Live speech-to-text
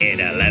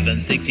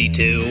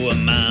1162, a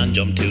man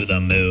jumped to the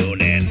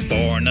moon. In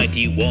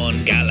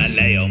 491,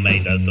 Galileo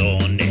made the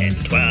sun. In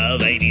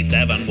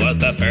 1287 was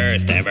the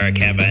first ever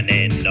Kevin.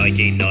 In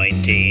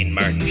 1919,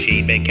 Martin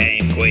Sheen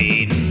became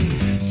queen.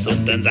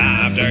 Something's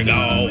after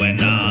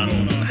going on.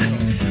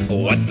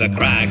 What's the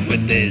crack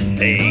with this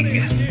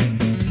thing?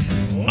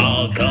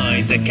 All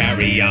kinds of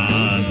carry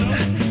on.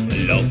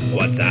 Look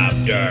what's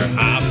after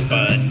happening.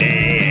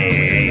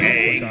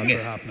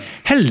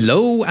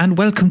 Hello and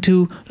welcome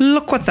to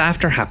Look What's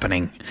After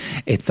Happening.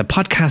 It's a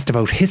podcast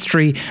about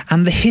history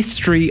and the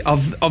history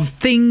of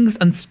things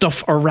and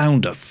stuff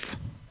around us.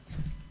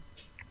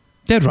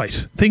 Dead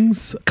right.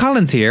 Things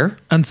Colin's here.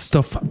 and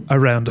stuff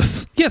around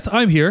us. Yes,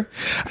 I'm here.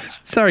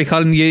 Sorry,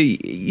 Colin,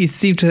 you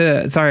seem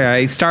to... Sorry,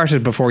 I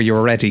started before you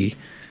were ready.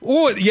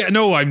 Oh, yeah,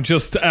 no, I'm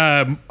just...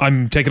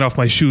 I'm taking off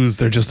my shoes.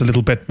 They're just a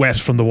little bit wet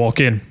from the walk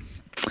in.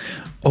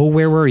 Oh,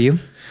 where were you?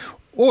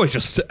 Oh,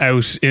 just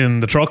out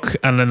in the truck,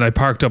 and then I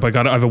parked up. I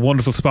have a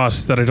wonderful spot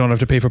that I don't have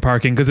to pay for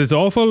parking because it's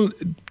awful.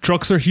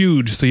 Trucks are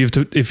huge, so you have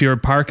to, if you're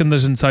parking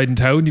this inside in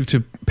town, you have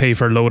to pay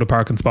for a load of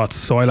parking spots.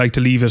 So I like to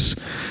leave it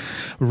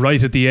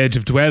right at the edge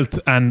of Dwelth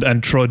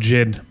and trudge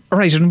in. All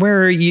right, and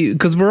where are you?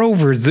 Because we're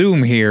over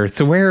Zoom here,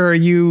 so where are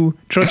you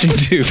trudging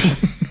to?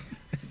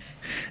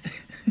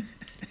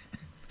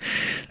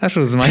 That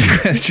was my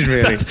question,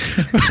 really.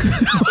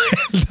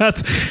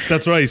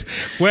 That's right.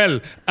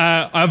 Well,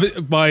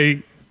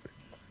 my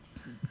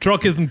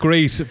truck isn't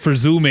great for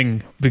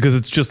Zooming because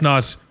it's just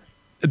not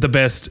the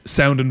best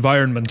sound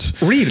environment.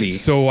 Really?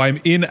 So I'm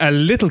in a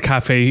little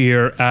cafe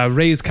here,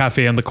 Ray's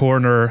Cafe on the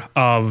corner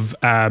of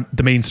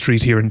the main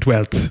street here in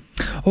Dwelth.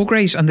 Oh,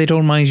 great. And they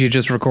don't mind you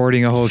just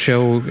recording a whole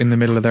show in the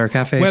middle of their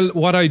cafe? Well,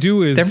 what I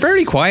do is... They're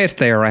very quiet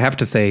there, I have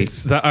to say.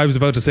 I was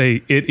about to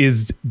say, it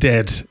is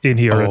dead in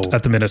here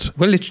at the minute.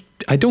 Well,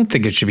 I don't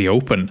think it should be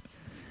open.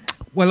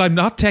 Well, I'm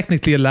not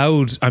technically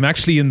allowed. I'm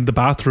actually in the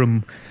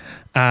bathroom.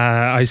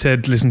 I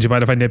said, listen, do you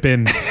mind if I nip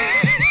in?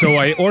 So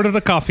I ordered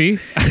a coffee.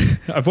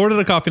 I've ordered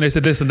a coffee and I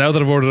said, listen, now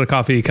that I've ordered a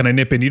coffee, can I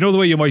nip in? You know the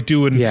way you might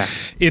do in a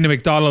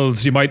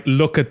McDonald's, you might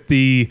look at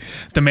the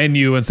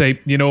menu and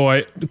say, you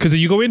know, because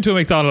you go into a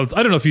McDonald's,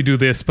 I don't know if you do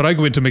this, but I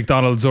go into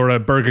McDonald's or a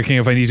Burger King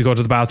if I need to go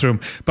to the bathroom,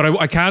 but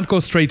I can't go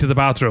straight to the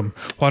bathroom.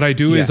 What I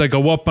do is I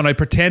go up and I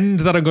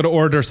pretend that I'm going to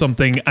order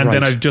something and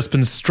then I've just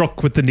been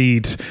struck with the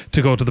need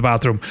to go to the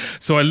bathroom.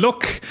 So I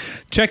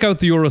check out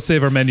the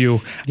Eurosaver menu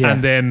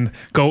and then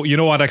go, you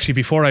know what, actually,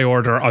 before I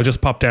order, I'll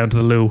just pop down to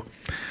the loo.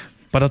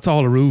 But that's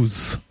all a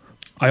ruse.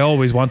 I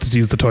always wanted to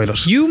use the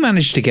toilet. You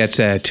managed to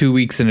get 2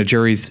 weeks in a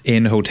Jury's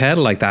Inn hotel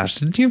like that,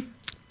 didn't you?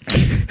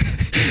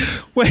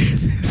 Well,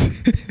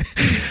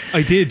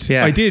 I did.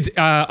 Yeah. I did.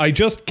 I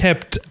just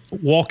kept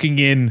walking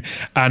in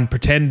and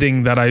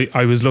pretending that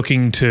I was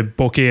looking to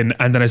book in,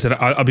 and then I said,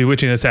 I'll be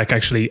with you in a sec,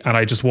 actually, and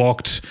I just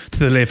walked to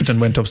the lift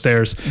and went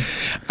upstairs.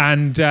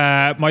 And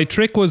my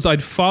trick was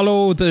I'd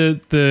follow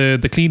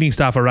the cleaning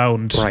staff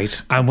around,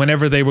 right? And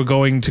whenever they were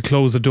going to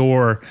close a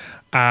door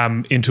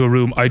into a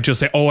room, I'd just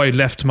say, oh, I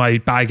left my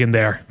bag in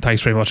there,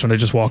 thanks very much, and I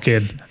just walk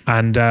in.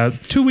 And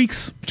 2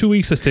 weeks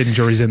I stayed in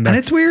Jury's Inn there. And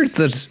it's weird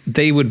that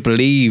they would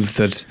believe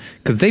that,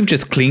 because they've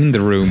just cleaned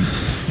the room,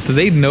 so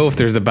they'd know if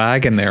there's a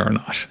bag in there or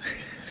not.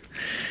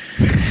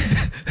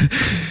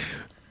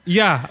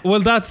 Yeah,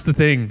 well, that's the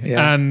thing.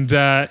 Yeah. And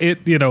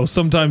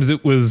sometimes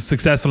it was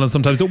successful and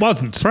sometimes it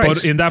wasn't. Right.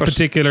 But in that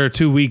particular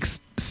 2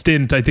 weeks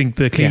stint, I think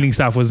the cleaning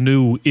staff was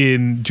new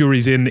in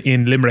Jury's Inn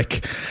in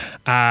Limerick.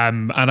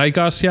 And I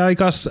got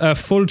a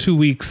full 2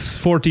 weeks,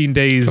 14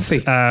 days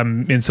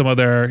in some of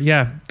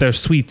their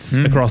suites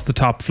across the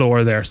top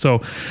floor there.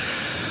 So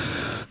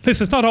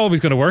listen, it's not always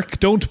going to work.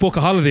 Don't book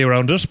a holiday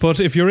around it. But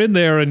if you're in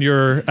there and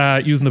you're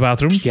using the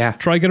bathroom,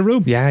 try get a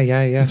room. Yeah.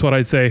 That's what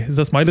I'd say.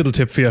 That's my little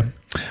tip for you.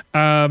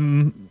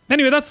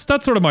 Anyway, that's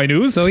sort of my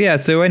news.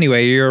 So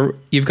anyway,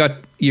 you've got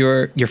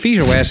your feet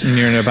are wet and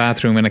you're in a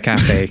bathroom in a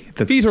cafe.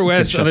 Feet are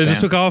wet, and I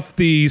just took off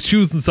the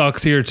shoes and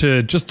socks here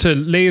to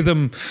lay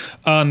them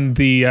on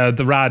the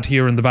rad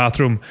here in the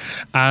bathroom,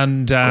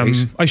 and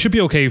I should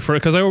be okay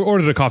because I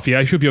ordered a coffee.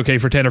 I should be okay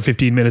for 10 or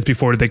 15 minutes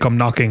before they come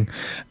knocking,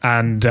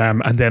 and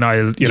then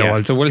I'll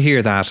so we'll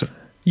hear that.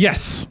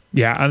 Yes,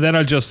 yeah, and then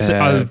I'll just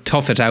I'll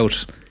tough it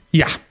out.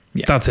 Yeah.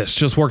 That's it.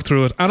 Just work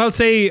through it. And I'll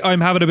say I'm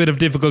having a bit of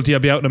difficulty.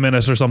 I'll be out in a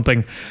minute or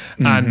something.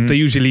 And they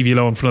usually leave you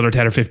alone for another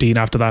 10 or 15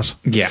 after that.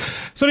 Yeah.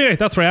 So anyway,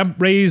 that's where I am.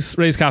 Ray's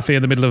Cafe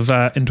in the middle of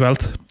in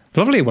Dwelth.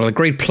 Lovely. Well, a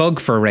great plug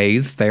for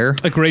Ray's there.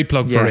 A great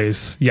plug for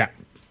Ray's. Yeah.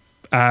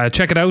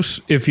 Check it out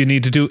if you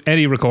need to do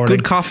any recording.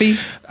 Good coffee?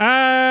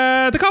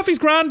 The coffee's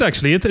grand,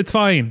 actually. It's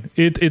fine.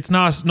 It's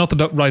nothing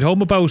to write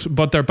home about,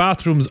 but their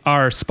bathrooms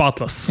are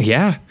spotless.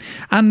 Yeah.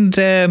 And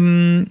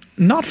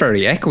not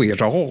very echoey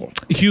at all.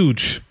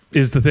 Huge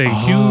is the thing.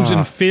 Huge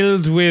and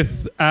filled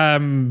with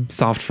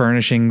soft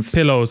furnishings,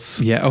 pillows.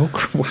 Yeah.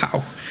 Oh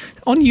wow,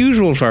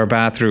 unusual for a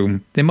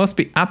bathroom. They must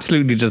be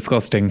absolutely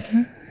disgusting.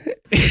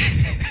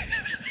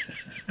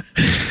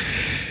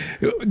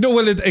 No,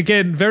 well,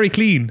 again, very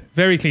clean.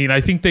 Very clean. I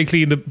think they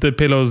clean the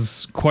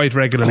pillows quite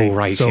regularly. Oh,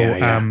 right. So,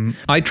 yeah.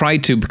 I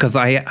tried to because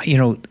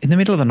in the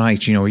middle of the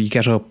night, you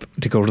get up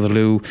to go to the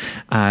loo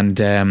and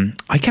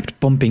I kept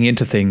bumping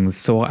into things.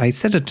 So I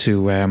said it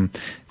to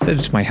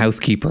my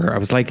housekeeper. I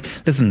was like,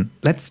 listen,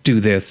 let's do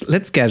this.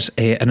 Let's get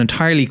an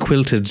entirely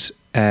quilted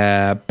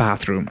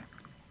bathroom.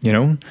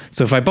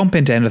 So if I bump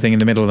into anything in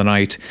the middle of the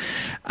night,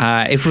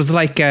 it was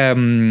like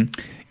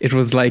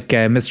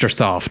Mr.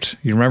 Soft.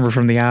 You remember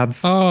from the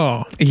ads?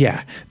 Oh,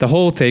 yeah. The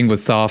whole thing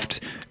was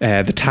soft.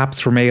 The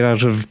taps were made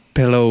out of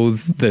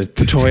pillows. The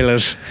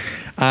toilet,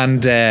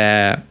 and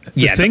the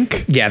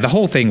sink. The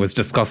whole thing was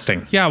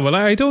disgusting. Yeah, well,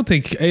 I don't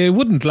think it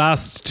wouldn't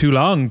last too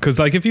long because,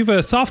 like, if you have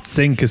a soft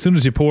sink, as soon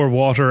as you pour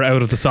water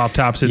out of the soft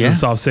taps into the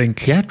soft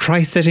sink. Yeah,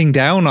 try sitting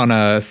down on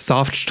a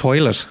soft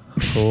toilet.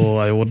 Oh,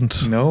 I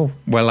wouldn't. No,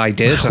 well, I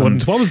did. I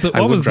wouldn't. What was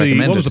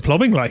the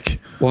plumbing like?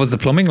 What was the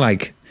plumbing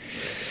like?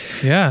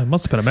 Yeah, it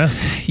must have been a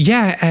mess.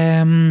 Yeah,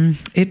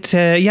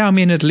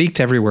 it leaked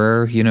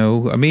everywhere,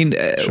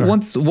 Sure.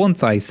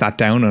 Once I sat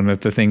down on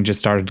it, the thing just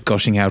started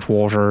gushing out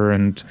water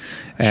and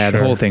the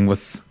whole thing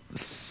was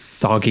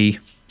soggy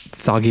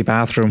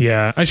bathroom.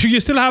 Yeah, and sure, you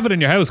still have it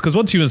in your house because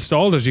once you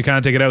installed it, you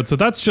can't take it out. So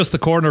that's just the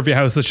corner of your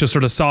house that's just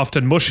sort of soft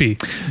and mushy.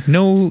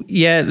 No,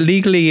 yeah,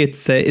 legally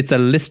it's a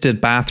listed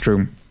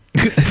bathroom.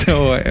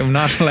 So I'm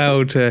not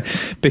allowed to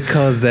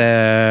because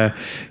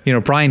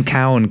Brian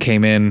Cowan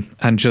came in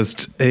and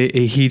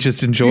he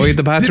just enjoyed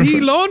the bathroom. Did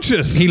he launch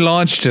it? He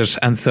launched it,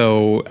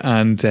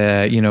 and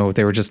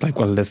they were just like,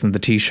 well, listen, the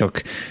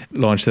Taoiseach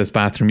launched this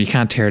bathroom. You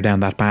can't tear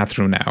down that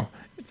bathroom now.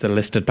 It's a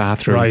listed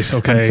bathroom. Right,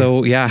 okay. And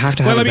so, I have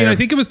to have it there. I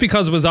think it was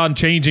because it was on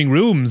changing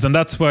rooms, and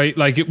that's why,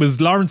 like, it was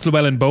Lawrence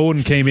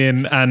Llewellyn-Bowen came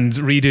in and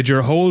redid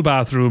your whole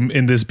bathroom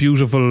in this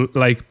beautiful,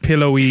 like,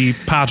 pillowy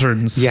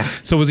patterns. Yeah.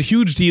 So it was a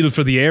huge deal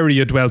for the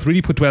area Dwelt,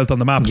 really put Dwelt on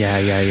the map.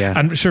 Yeah.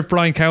 And sure, if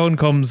Brian Cowan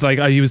comes, like,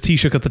 he was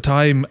Taoiseach at the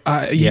time,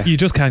 you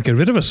just can't get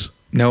rid of it.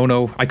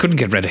 No, I couldn't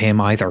get rid of him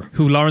either.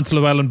 Who, Lawrence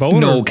Llewellyn-Bowen?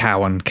 No,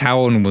 Cowan.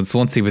 Cowan was,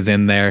 once he was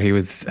in there, he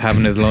was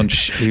having his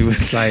lunch. He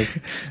was like,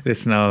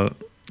 listen, I'll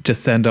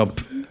just send up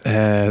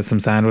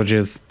some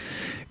sandwiches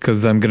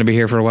because I'm going to be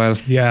here for a while.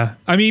 Yeah,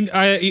 I mean,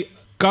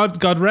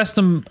 God rest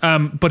him.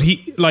 But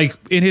he, like,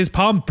 in his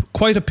pomp,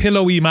 quite a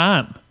pillowy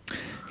man.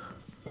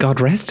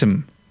 God rest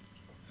him.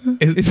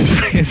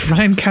 Is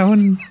Brian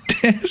Cowan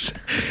dead?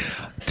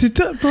 Did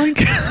Brian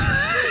Cowan?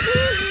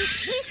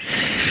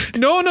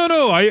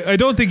 No. I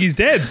don't think he's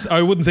dead.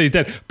 I wouldn't say he's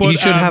dead. But he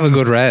should have a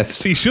good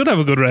rest. He should have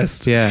a good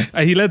rest. Yeah.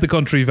 He led the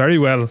country very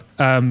well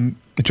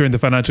during the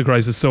financial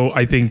crisis. So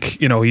I think,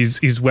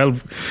 he's well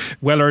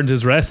earned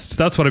his rest.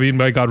 That's what I mean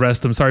by God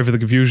rest him. Sorry for the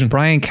confusion.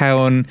 Brian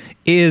Cowan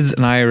is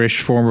an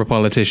Irish former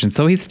politician,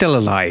 so he's still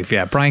alive.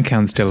 Yeah, Brian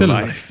Cowan's still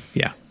alive.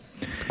 Yeah.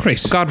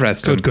 Great. God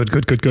rest him. Good.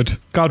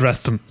 God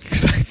rest him.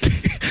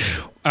 Exactly.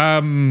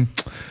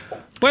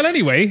 Well,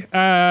 anyway,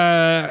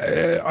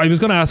 I was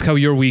going to ask how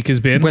your week has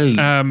been. Well,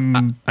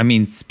 I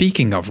mean,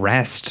 speaking of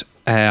rest,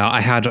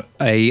 I had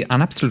an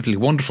absolutely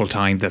wonderful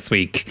time this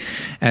week,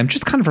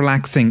 just kind of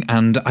relaxing,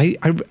 and I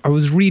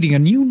was reading a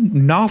new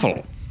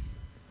novel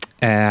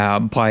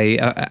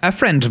by a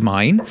friend of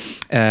mine,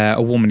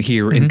 a woman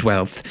here in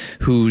Dwelth,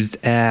 who's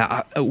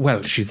I'm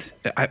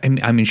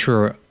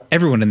sure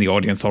everyone in the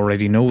audience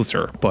already knows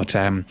her, but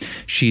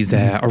she's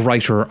a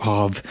writer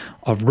of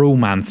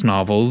romance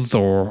novels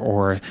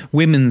or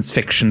women's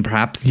fiction,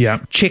 perhaps.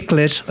 Yeah, chick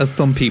lit, as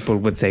some people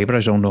would say, but I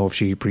don't know if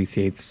she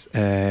appreciates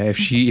if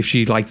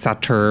she likes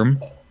that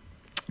term.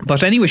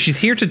 But anyway, she's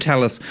here to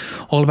tell us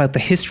all about the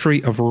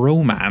history of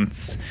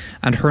romance,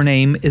 and her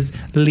name is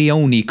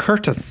Leonie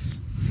Curtis.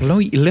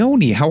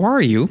 Leonie, how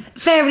are you?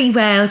 Very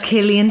well,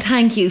 Killian.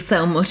 Thank you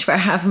so much for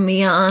having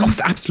me on. Oh, it's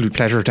an absolute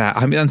pleasure to.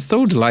 I'm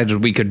so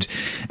delighted we could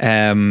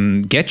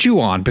get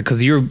you on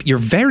because you're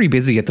very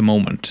busy at the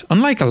moment.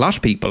 Unlike a lot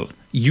of people,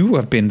 you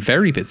have been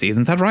very busy,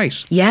 isn't that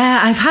right?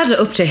 Yeah, I've had it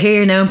up to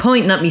here now. I'm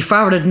pointing at me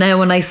forward now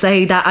when I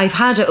say that. I've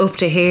had it up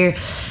to here,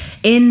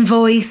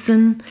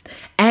 invoicing,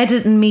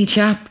 editing me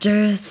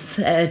chapters,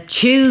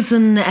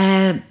 choosing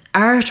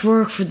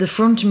artwork for the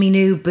front of me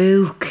new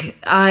book.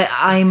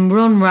 I'm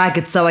run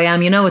ragged, so I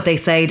am. You know what they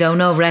say, don't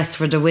no rest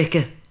for the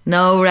wicked.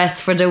 No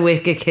rest for the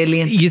wicked,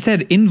 Killian. You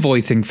said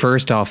invoicing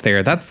first off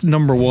there. That's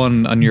number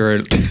one on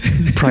your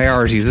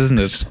priorities, isn't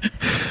it?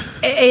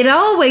 It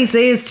always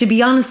is, to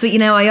be honest with you.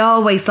 Now, I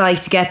always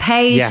like to get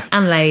paid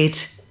and laid.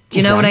 Do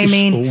you know what I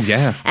mean? Oh,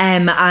 yeah.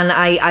 And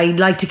I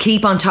like to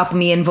keep on top of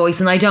my invoice,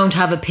 and I don't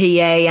have a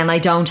PA and I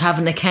don't have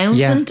an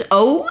accountant. Yeah.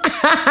 Oh,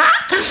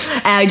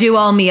 I do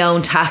all my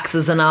own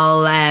taxes and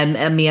all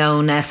my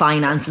own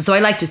finances. So I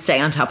like to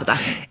stay on top of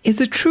that. Is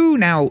it true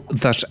now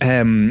that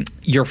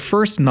your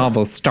first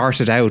novel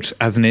started out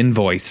as an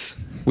invoice,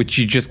 which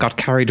you just got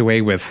carried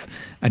away with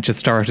and just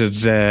started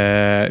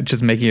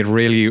just making it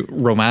really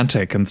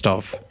romantic and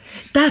stuff?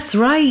 That's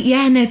right.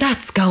 Yeah, now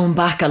that's going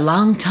back a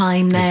long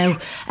time now.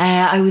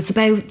 I was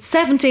about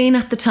 17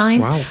 at the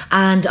time. Wow.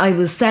 And I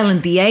was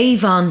selling the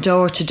Avon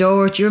door to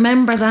door. Do you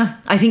remember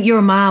that? I think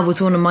your ma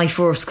was one of my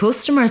first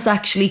customers,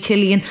 actually,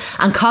 Killian.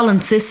 And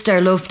Colin's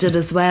sister loved it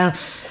as well.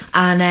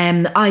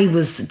 And I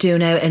was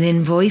doing out an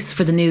invoice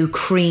for the new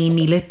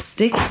creamy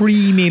lipsticks.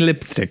 Creamy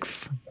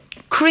lipsticks.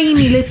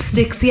 Creamy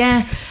lipsticks,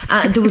 yeah.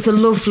 There was a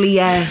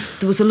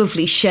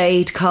lovely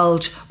shade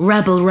called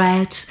Rebel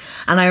Red,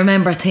 and I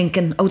remember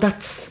thinking, "Oh,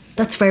 that's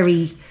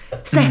very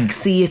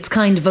sexy. It's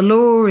kind of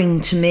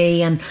alluring to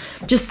me." And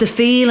just the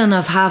feeling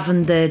of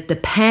having the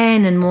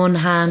pen in one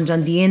hand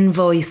and the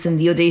invoice in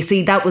the other. You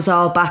see, that was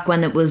all back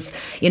when it was,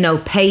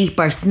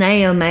 paper,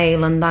 snail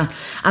mail, and that.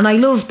 And I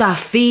loved that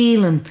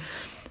feeling.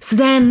 So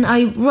then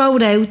I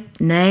wrote out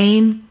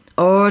name,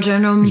 order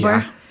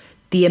number,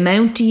 the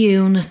amount of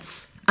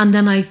units. And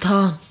then I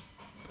thought,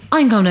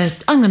 I'm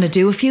gonna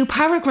do a few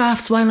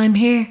paragraphs while I'm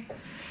here.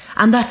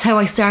 And that's how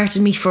I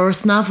started my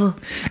first novel.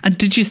 And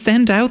did you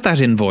send out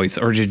that invoice,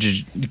 or did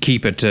you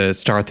keep it to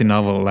start the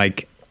novel?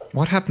 Like,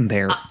 what happened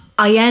there?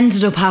 I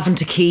ended up having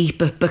to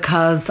keep it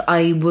because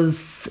I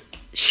was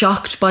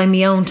shocked by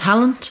my own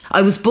talent.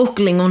 I was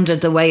buckling under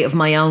the weight of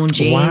my own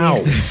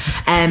genius.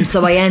 Wow.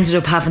 So I ended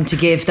up having to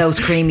give those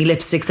creamy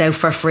lipsticks out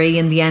for free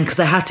in the end because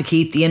I had to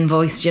keep the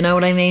invoice. Do you know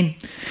what I mean?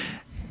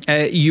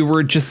 You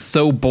were just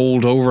so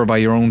bowled over by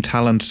your own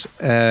talent.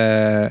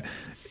 I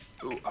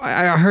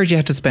heard you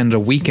had to spend a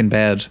week in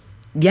bed.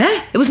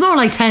 Yeah, it was more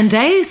like 10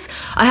 days.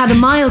 I had a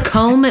mild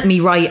comb at me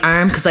right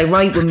arm because I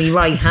write with me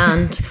right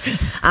hand.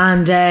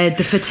 And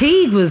the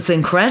fatigue was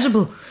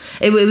incredible.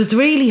 It was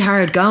really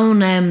hard going.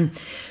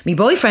 My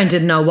boyfriend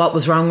didn't know what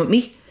was wrong with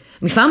me.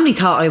 My family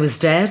thought I was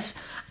dead.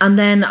 And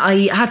then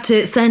I had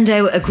to send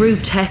out a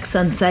group text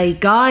and say,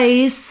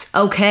 guys,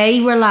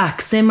 okay,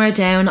 relax, simmer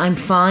down, I'm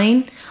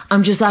fine.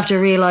 I'm just after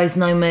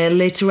realising I'm a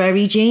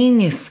literary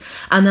genius.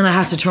 And then I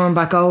had to turn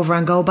back over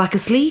and go back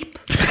asleep.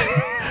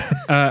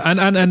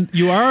 And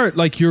you are,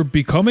 like, you're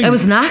becoming... I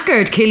was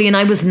knackered, Killian,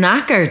 I was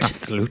knackered.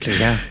 Absolutely,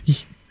 yeah.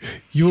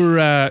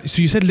 You're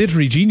so you said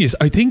literary genius.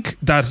 I think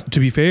that, to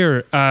be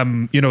fair,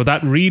 that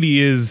really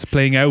is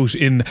playing out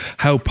in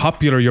how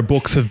popular your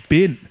books have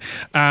been.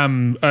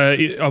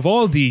 Of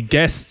all the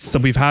guests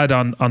that we've had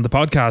on the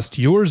podcast,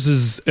 yours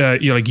is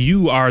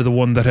you are the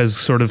one that has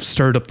sort of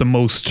stirred up the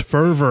most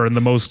fervor and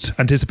the most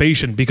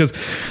anticipation, because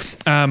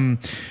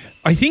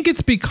I think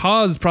it's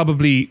because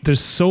probably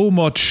there's so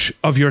much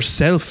of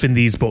yourself in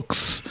these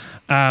books.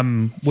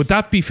 Would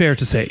that be fair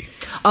to say?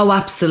 Oh,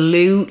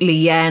 absolutely.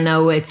 Yeah,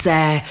 no, it's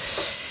a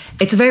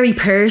very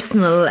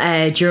personal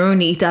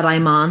journey that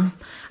I'm on.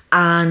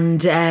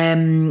 And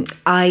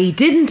I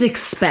didn't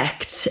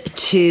expect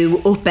to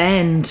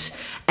upend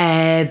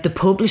the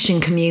publishing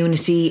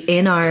community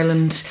in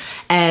Ireland.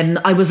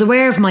 I was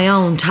aware of my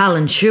own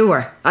talent,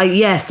 sure.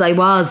 Yes, I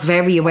was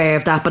very aware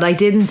of that, but I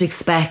didn't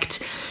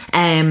expect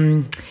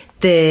the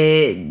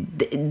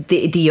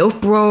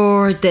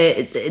uproar.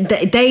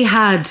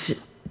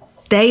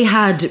 They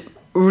had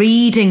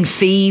reading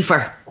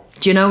fever.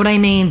 Do you know what I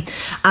mean?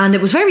 And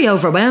it was very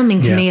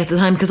overwhelming to me at the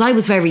time because I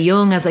was very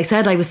young. As I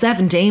said, I was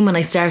 17 when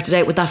I started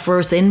out with that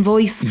first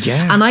invoice.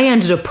 Yeah. And I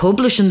ended up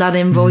publishing that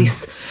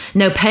invoice.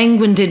 Now,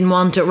 Penguin didn't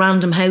want it.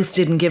 Random House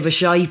didn't give a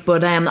shite.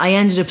 But I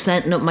ended up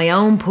setting up my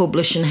own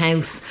publishing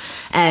house,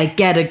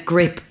 Get a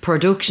Grip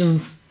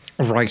Productions.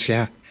 Right,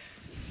 yeah.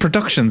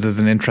 Productions is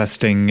an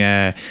interesting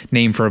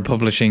name for a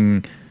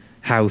publishing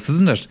house,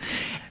 isn't it?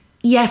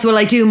 Yes, well,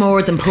 I do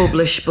more than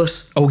publish,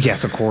 but... Oh,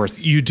 yes, of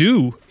course. You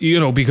do,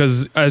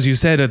 because as you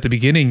said at the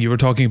beginning, you were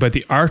talking about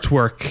the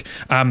artwork.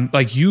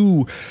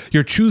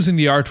 You're choosing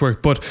the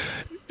artwork, but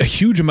a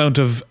huge amount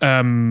of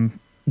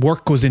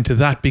work goes into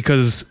that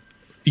because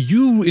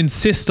you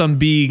insist on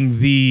being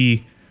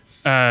the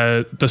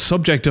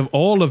subject of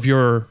all of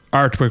your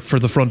artwork for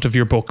the front of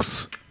your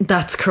books.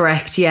 That's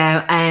correct,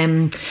 yeah.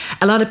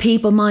 A lot of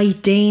people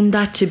might deem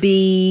that to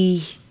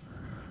be...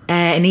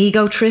 an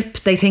ego trip.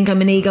 They think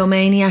I'm an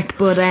egomaniac,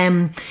 but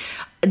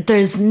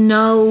there's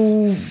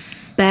no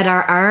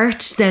better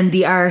art than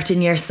the art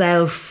in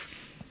yourself.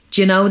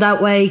 Do you know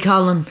that way,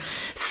 Colin?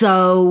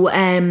 So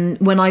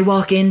when I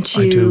walk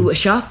into a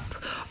shop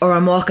or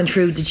I'm walking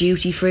through the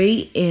duty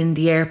free in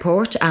the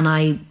airport and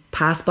I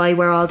pass by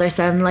where all they're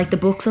selling like the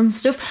books and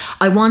stuff,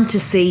 I want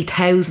to see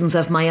thousands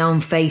of my own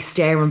face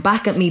staring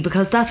back at me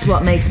because that's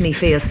what makes me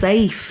feel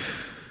safe.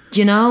 Do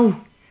you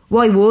know?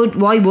 Why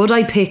would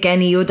I pick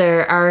any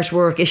other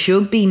artwork? It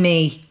should be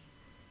me,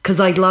 because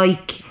I'd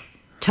like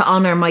to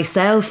honour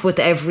myself with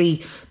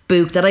every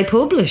book that I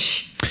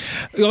publish.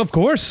 Of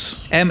course.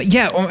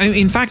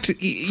 In fact,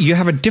 you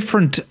have a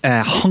different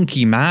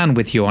hunky man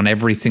with you on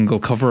every single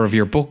cover of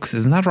your books,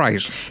 isn't that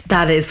right?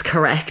 That is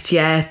correct,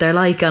 yeah. They're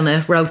like on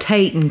a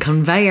rotating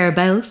conveyor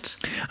belt.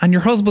 And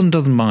your husband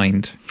doesn't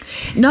mind?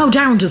 No,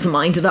 Darren doesn't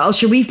mind at all.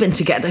 Sure, we've been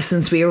together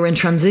since we were in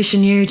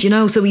transition year,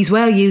 so he's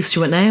well used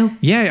to it now.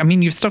 Yeah, I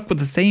mean, you've stuck with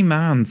the same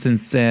man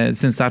since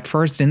that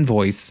first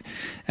invoice,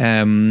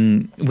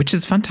 which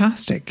is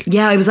fantastic.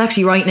 Yeah, I was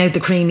actually writing out the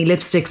creamy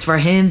lipsticks for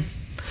him.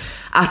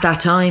 at that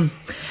time.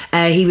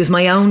 He was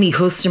my only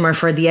customer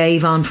for the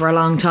Avon for a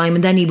long time,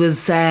 and then he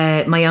was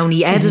my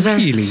only editor.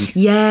 Really?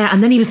 Yeah,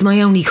 and then he was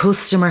my only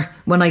customer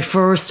when I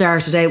first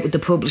started out with the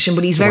publishing,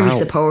 but he's very Wow.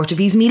 supportive.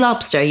 He's me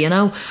lobster, you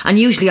know, and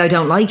usually I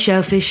don't like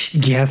shellfish.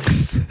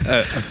 Yes,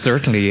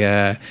 certainly.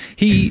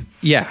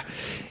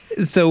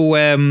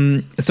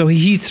 So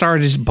he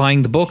started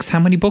buying the books. How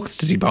many books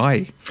did he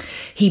buy?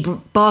 He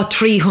bought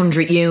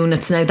 300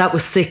 units. Now that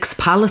was 6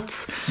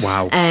 pallets.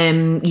 Wow.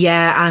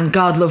 Yeah, and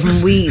God love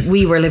him,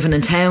 we were living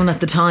in town at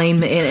the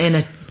time in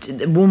a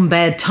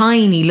 1-bed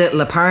tiny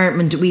little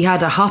apartment. We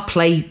had a hot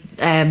plate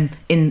in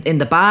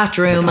the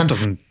bathroom. That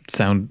doesn't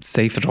sound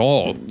safe at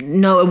all.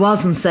 No, it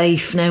wasn't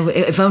safe. Now,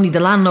 if only the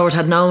landlord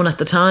had known at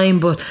the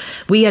time, but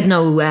we had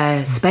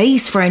no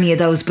space for any of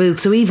those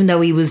books. So even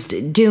though he was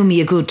doing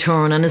me a good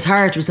turn and his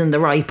heart was in the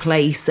right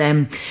place,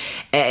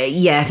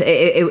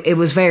 it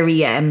was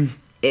very...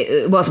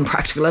 it wasn't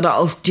practical at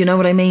all. Do you know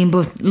what I mean?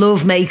 But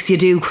love makes you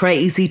do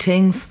crazy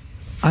things.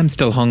 I'm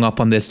still hung up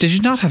on this. Did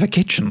you not have a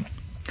kitchen?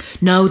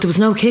 No, there was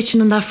no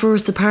kitchen in that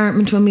first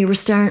apartment when we were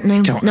starting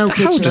out. No How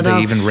kitchen did at all.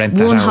 they even rent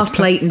that One out? hot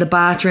plate That's- in the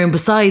bathroom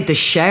beside the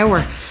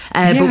shower.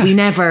 But we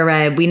never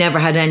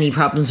had any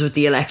problems with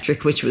the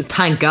electric, which was,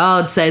 thank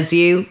God, says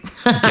you.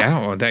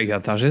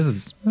 That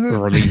is a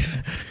relief.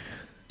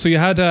 So you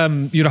had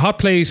a hot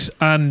plate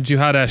and you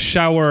had a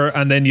shower,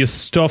 and then you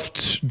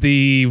stuffed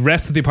the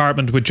rest of the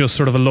apartment with just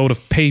sort of a load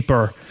of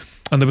paper,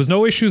 and there was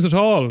no issues at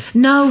all.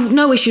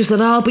 No issues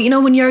at all. But you know,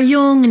 when you're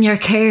young and you're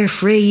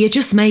carefree, you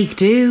just make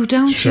do,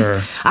 don't Sure.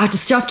 you? I had to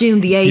stop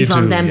doing the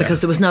Avon do, then yeah.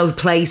 because there was no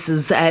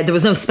places, there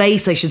was no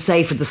space, I should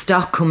say, for the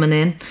stock coming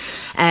in.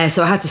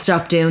 So I had to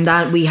stop doing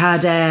that. We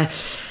had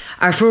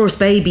our first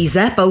baby,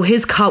 Zeppo.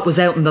 His cot was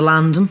out in the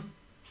landing.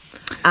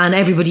 And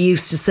everybody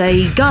used to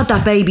say, God,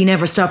 that baby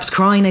never stops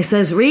crying. I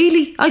says,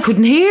 really? I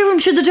couldn't hear him.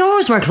 Sure, the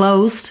doors were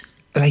closed.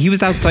 He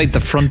was outside the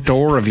front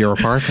door of your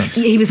apartment.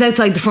 He was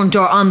outside the front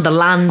door on the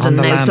landing On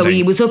the now, so landing.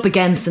 he was up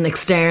against an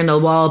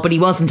external wall, but he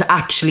wasn't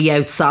actually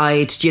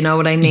outside. Do you know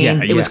what I mean?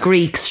 Yeah, It was yeah.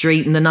 Greek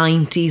Street in the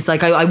 90s.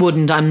 Like,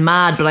 I'm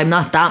mad, but I'm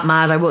not that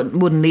mad. I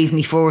wouldn't leave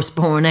me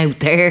firstborn out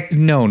there.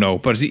 No,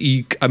 but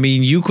you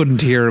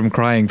couldn't hear him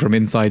crying from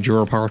inside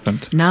your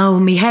apartment. No,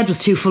 my head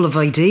was too full of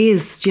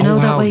ideas. Do you know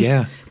that wow, way?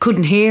 yeah.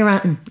 Couldn't hear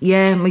anything.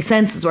 Yeah, my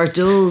senses were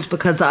dulled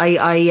because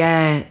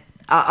I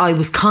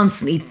was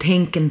constantly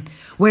thinking,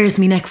 where's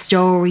my next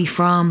story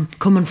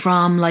coming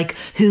from? Like,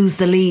 who's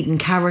the leading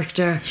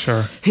character?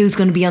 Sure. Who's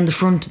going to be on the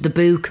front of the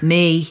book?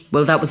 Me.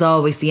 Well, that was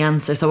always the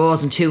answer, so I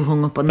wasn't too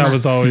hung up on that. That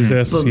was always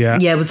it. But, yeah,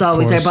 it was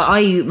always of there. course.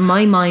 But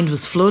my mind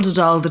was flooded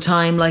all the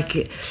time.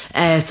 Like,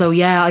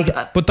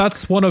 But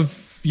that's one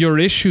of your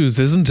issues,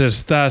 isn't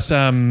it? That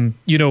when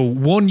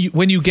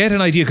you get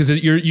an idea, because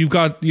you're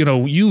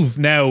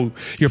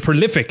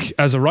prolific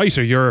as a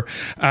writer. You're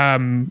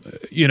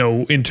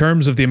in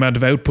terms of the amount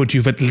of output,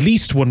 you've at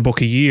least one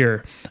book a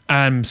year.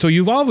 So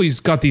you've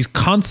always got these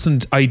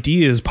constant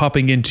ideas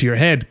popping into your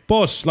head.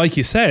 But like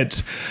you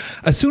said,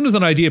 as soon as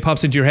an idea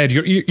pops into your head,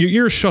 your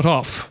ears shut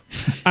off,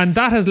 and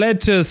that has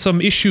led to some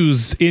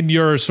issues in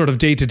your sort of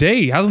day to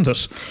day, hasn't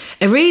it?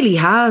 It really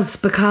has,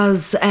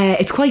 because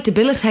it's quite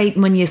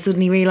debilitating when you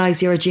suddenly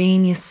realise you're a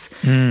genius.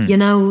 You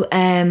know,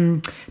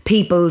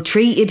 people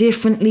treat you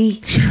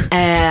differently.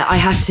 I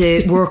had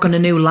to work on a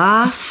new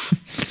laugh.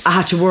 I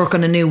had to work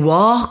on a new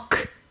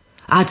walk.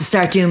 I had to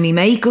start doing my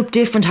makeup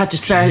different. Had to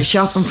start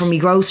shopping for my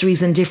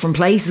groceries in different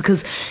places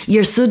because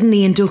you're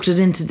suddenly inducted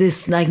into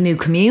this like new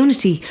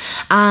community.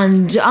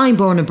 And I'm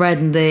born and bred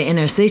in the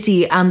inner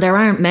city, and there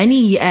aren't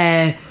many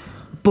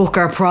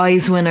Booker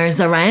Prize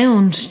winners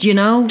around. You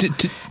know.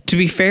 To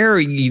be fair,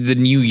 the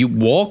new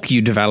walk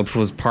you developed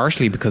was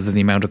partially because of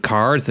the amount of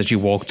cars that you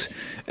walked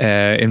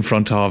in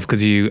front of,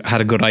 because you had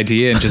a good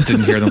idea and just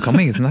didn't hear them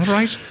coming. Isn't that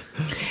right?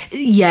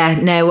 Yeah,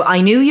 now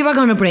I knew you were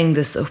going to bring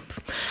this up,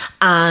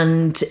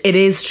 and it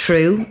is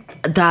true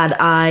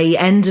that I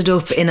ended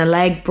up in a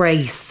leg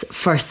brace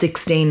for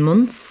 16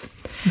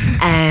 months.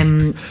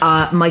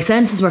 My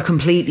senses were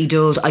completely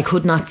dulled. I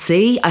could not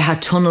see. I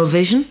had tunnel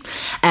vision.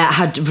 I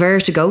had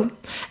vertigo.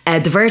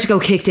 The vertigo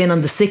kicked in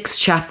on the 6th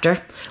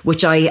chapter,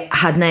 which I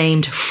had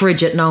named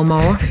Frigid No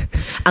More.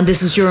 And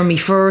this was during my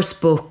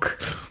first book,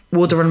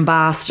 Wuthering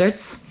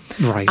Bastards.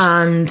 Right.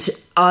 And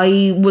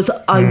I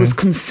was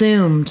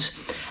consumed.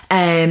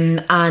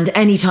 And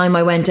any time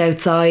I went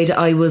outside,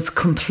 I was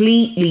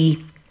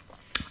completely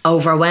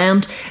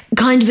overwhelmed,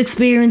 kind of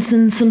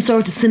experiencing some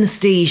sort of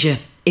synesthesia,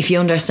 if you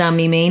understand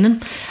me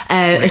meaning.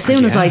 As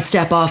soon as I'd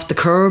step off the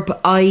curb,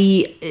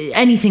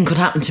 anything could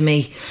happen to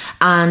me.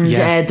 And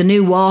the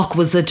new walk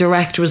was the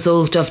direct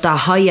result of that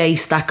high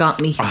ace that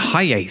got me. A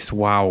high ace,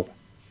 wow.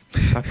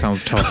 That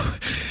sounds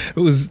tough. It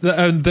was.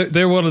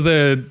 They're one of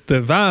the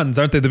vans,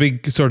 aren't they? The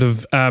big sort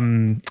of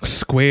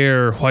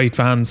square white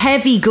vans.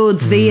 Heavy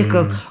goods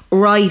vehicle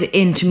right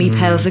into me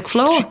pelvic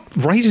floor.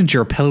 Right into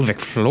your pelvic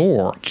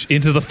floor.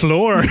 Into the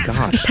floor.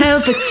 God,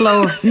 Pelvic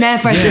floor,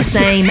 never the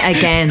same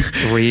again.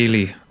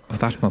 really? Oh,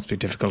 that must be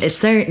difficult. It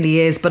certainly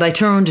is, but I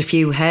turned a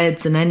few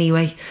heads, and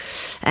anyway,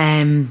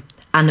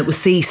 and it was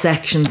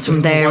C-sections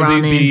from there Well,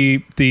 on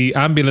in. the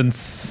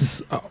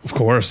ambulance, of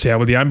course, yeah.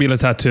 Well, the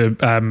ambulance had to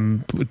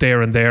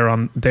there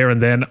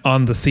and then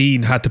on the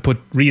scene had to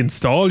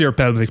reinstall your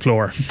pelvic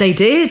floor. They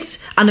did,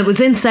 and it was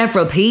in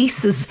several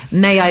pieces,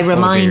 may I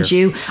remind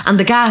dear. you. And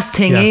the gas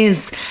thing Yeah.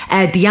 is,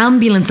 the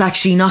ambulance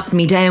actually knocked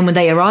me down when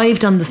they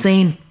arrived on the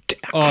scene.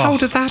 How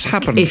did that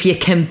happen? If you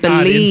can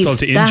believe insult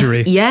to that.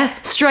 injury. Yeah,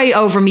 straight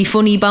over me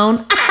funny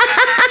bone.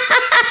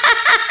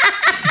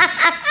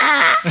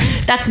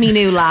 That's me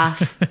new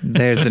laugh.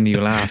 There's the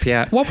new laugh.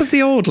 Yeah. What was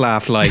the old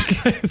laugh like?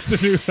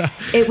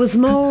 It was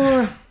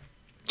more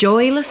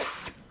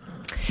joyless.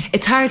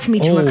 It's hard for me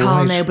to Oh, recall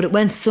right. now, but it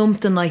went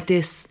something like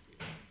this.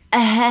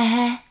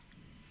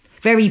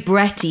 Very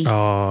breathy.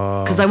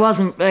 Because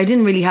I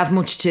didn't really have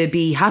much to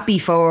be happy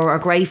for or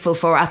grateful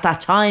for at that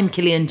time,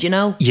 Killian, do you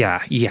know? Yeah.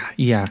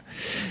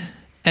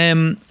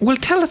 Well,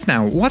 tell us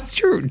now, what's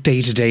your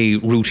day-to-day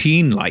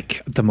routine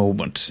like at the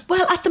moment?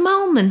 Well, at the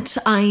moment,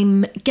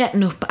 I'm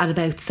getting up at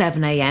about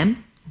 7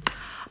 a.m.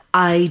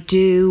 I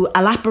do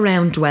a lap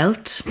around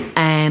Dwelt,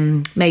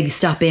 maybe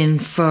stop in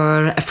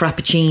for a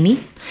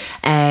frappuccini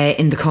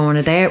in the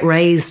corner there.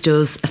 Ray's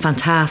does a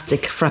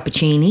fantastic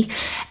frappuccini,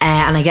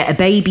 and I get a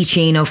baby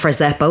chino for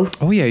Zeppo.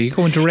 Oh yeah, you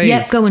go into Ray's.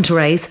 Yep, going to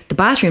Ray's. The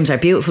bathrooms are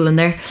beautiful in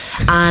there,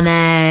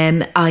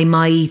 and I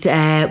might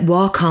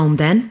walk home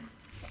then.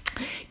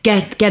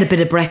 Get a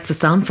bit of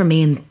breakfast on for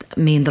me and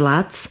the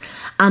lads,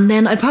 and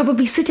then I'd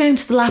probably sit down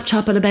to the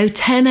laptop at about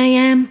 10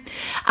 a.m.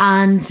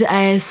 and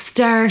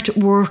start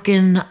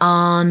working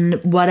on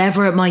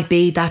whatever it might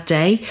be that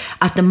day.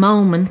 At the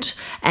moment,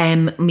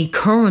 my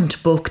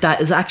current book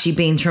that is actually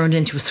being turned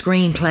into a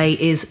screenplay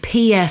is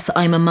P.S.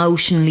 I'm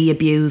Emotionally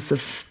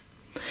Abusive,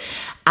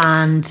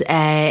 and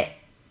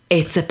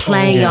it's a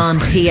play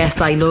on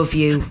P.S. I Love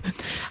You.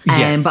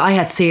 Yes. But I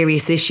had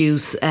serious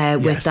issues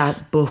with Yes.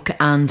 that book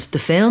and the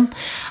film.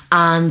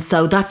 And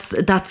so that's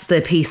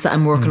the piece that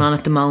I'm working on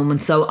at the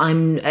moment. So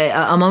I'm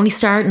only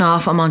starting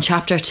off. I'm on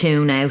chapter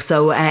 2 now.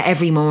 So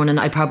every morning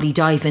I probably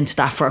dive into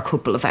that for a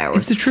couple of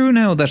hours. Is it true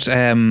now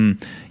that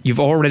you've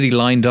already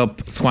lined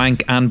up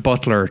Swank and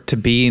Butler to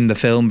be in the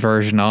film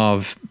version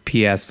of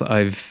P.S.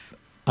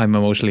 I'm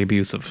Emotionally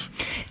Abusive?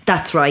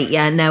 That's right,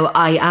 yeah. Now,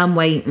 I am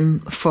waiting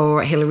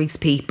for Hillary's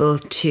people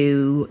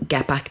to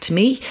get back to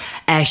me.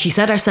 She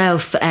said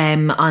herself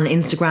on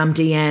Instagram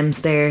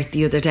DMs there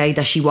the other day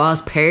that she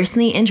was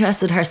personally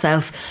interested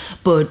herself,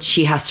 but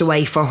she has to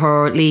wait for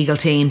her legal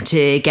team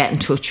to get in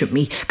touch with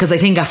me. Because I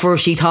think at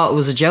first she thought it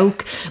was a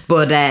joke,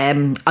 but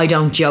I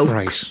don't joke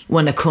Right.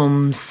 when it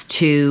comes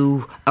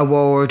to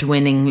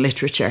award-winning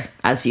literature,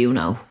 as you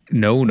know.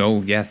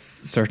 No, yes,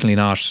 certainly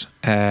not.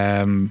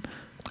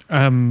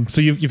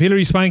 So you've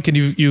Hilary Swank and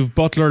you've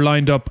Butler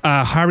lined up.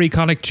 Harry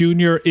Connick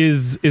Jr.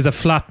 is a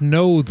flat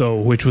no though,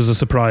 which was a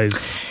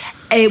surprise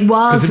It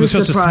was because it was a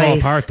just surprise.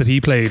 a small part that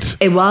he played.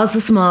 It was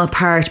a small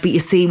part, but you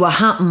see, what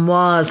happened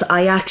was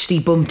I actually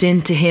bumped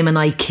into him in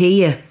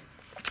IKEA,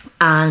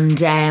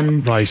 and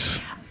Right.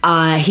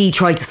 he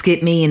tried to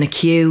skip me in a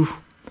queue,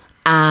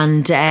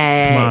 and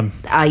on.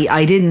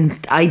 I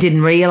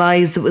didn't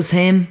realise it was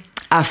him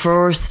at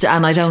first,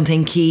 and I don't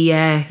think he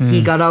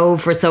got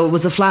over it, so it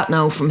was a flat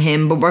no from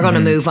him, but we're going to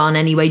move on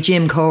anyway.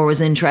 Jim Core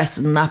was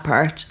interested in that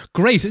part.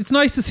 Great. It's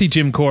nice to see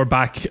Jim Core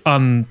back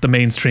on the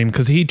mainstream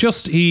because he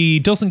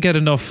doesn't get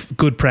enough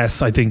good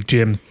press, I think,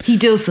 Jim. He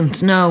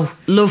doesn't, no.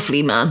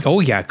 Lovely man. Oh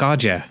yeah,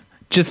 God yeah.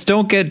 Just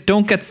don't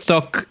get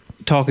stuck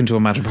talking to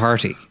him at a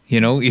party. You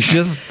know, you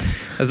just,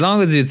 as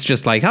long as it's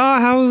just like,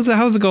 how's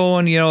it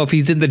going? You know, if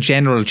he's in the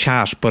general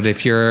chat, but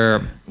if you're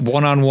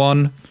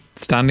one-on-one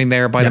standing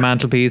there by the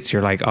mantelpiece,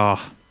 you're like,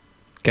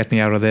 get me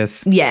out of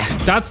this. Yeah.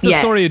 That's the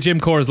story of Jim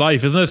Core's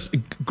life, isn't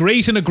it?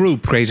 Great in a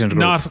group.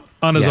 Not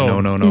on his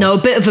own. No. No, a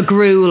bit of a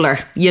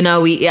grueler, you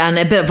know, and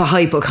a bit of a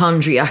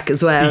hypochondriac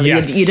as well.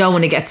 Yes. You don't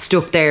want to get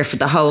stuck there for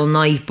the whole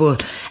night,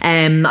 but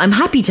I'm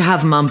happy to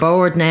have him on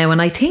board now,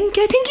 and I think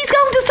he's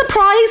going to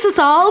surprise us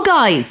all,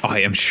 guys. I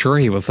am sure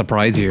he will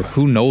surprise you.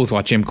 Who knows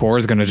what Jim Core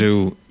is going to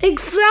do?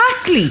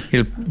 Exactly.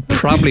 He'll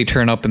probably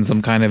turn up in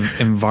some kind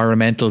of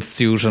environmental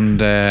suit and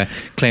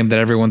claim that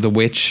everyone's a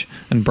witch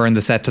and burn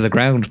the set to the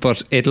ground,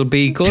 but it'll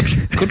be good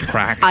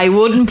crack. I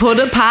wouldn't put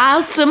it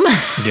past him.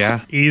 Yeah.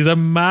 He's a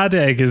mad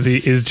egg,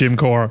 is Jim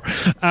Core.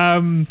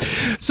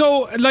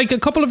 So, like a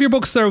couple of your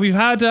books there, we've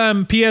had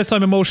P.S.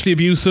 I'm Emotionally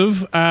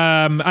Abusive,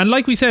 and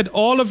like we said,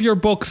 all of your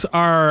books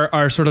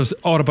are sort of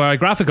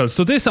autobiographical.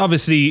 So this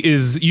obviously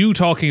is you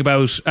talking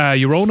about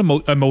your own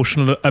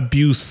emotional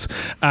abuse,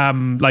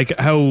 like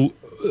how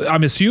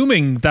I'm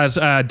assuming that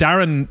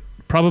Darren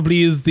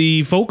probably is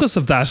the focus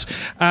of that.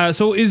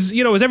 So is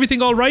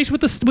everything all right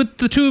with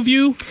the two of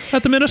you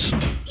at the minute?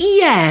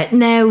 Yeah,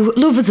 now,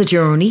 love is a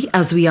journey,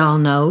 as we all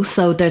know,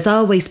 so there's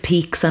always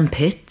peaks and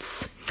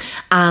pits.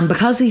 And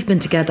because we've been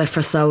together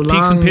for so long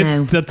Peaks and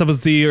Pits, now. that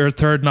was your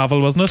third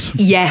novel, wasn't it?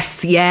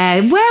 Yes,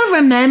 yeah. Well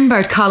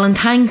remembered, Colin.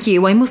 Thank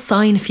you. I must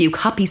sign a few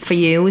copies for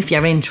you if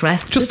you're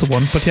interested. Just the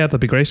one, but yeah, that'd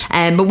be great.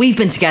 But we've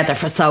been together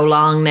for so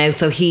long now,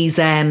 so he's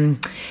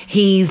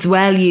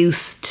well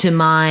used to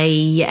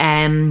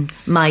my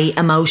my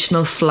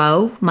emotional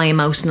flow, my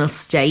emotional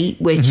state,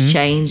 which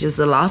changes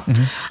a lot,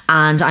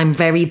 and I'm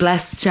very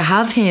blessed to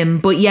have him.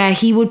 But yeah,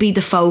 he would be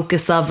the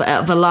focus of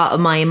a lot of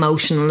my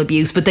emotional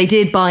abuse. But they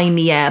did buy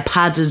me a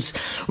padded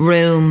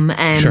room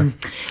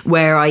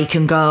where I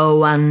can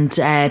go and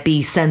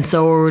be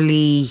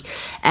sensorily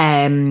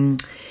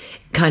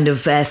kind of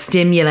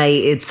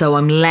stimulated, so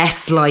I'm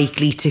less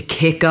likely to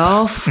kick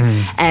off.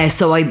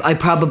 So I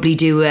probably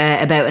do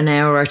about an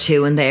hour or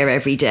two in there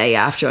every day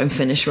after I'm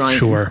finished writing.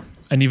 Sure.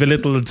 And you've a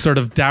little sort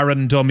of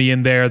Darren dummy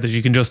in there that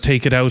you can just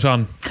take it out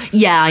on.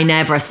 Yeah, I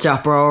never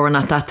stop roaring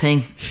at that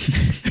thing.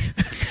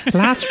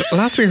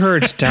 Last we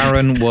heard,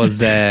 Darren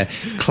was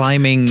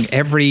climbing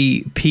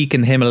every peak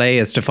in the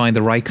Himalayas to find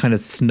the right kind of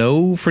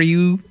snow for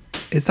you.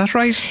 Is that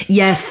right?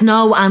 Yeah,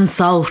 snow and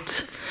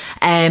salt.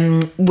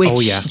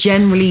 Which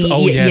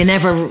generally you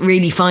never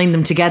really find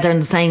them together in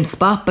the same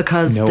spot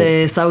because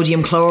the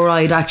sodium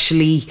chloride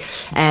actually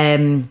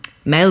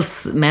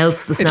melts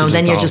the snow.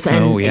 Then you're just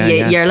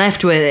you're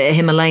left with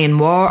Himalayan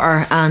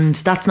water, and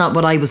that's not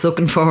what I was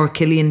looking for,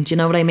 Killian. Do you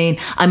know what I mean?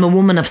 I'm a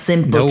woman of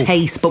simple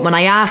taste, but when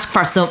I ask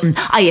for something,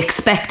 I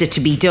expect it to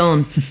be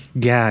done.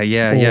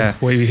 Yeah.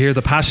 Well, you hear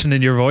the passion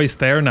in your voice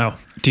there now.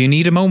 Do you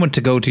need a moment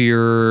to go to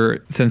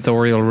your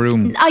sensorial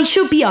room? I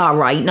should be all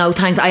right. No,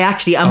 thanks.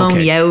 I'm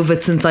only out of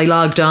it since I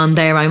logged on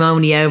there. I'm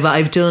only out of it.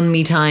 I've done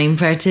me time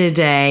for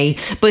today.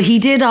 But he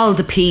did all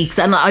the peaks,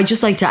 and I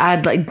just like to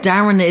add, like,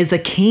 Darren is a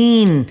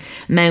keen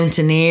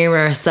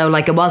mountaineer, so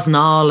like it wasn't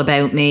all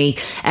about me.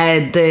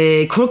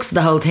 The crux of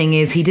the whole thing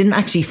is he didn't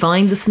actually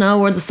find the snow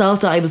or the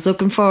salt that I was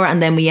looking for,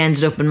 and then we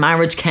ended up in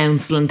marriage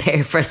counselling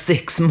there for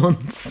 6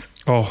 months.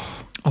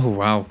 Oh,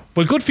 wow.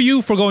 Well, good for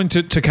you for going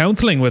to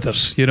counselling with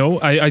it. You know,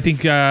 I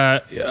think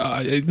now,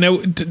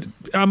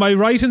 am I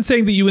right in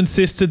saying that you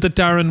insisted that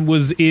Darren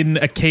was in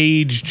a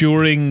cage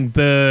during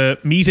the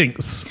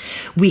meetings?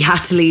 We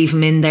had to leave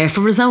him in there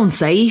for his own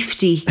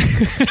safety.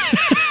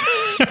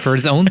 For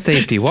his own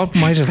safety? What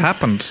might have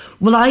happened?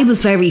 Well, I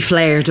was very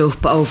flared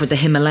up over the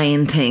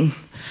Himalayan thing,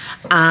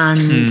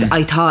 and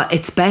I thought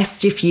it's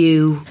best if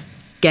you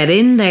get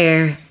in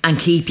there and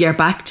keep your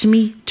back to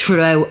me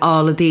throughout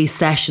all of these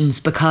sessions,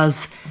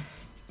 because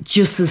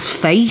just his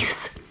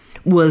face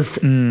was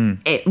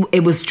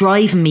it was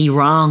driving me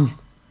wrong.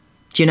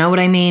 Do you know what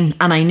I mean?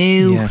 And I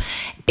knew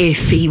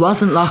if he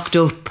wasn't locked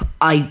up,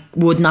 I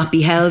would not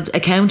be held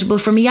accountable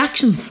for my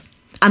actions,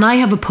 and I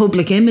have a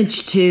public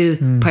image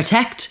to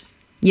protect,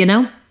 you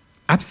know.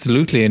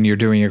 Absolutely, and you're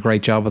doing a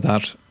great job of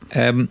that.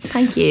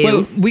 Thank you.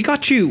 Well, we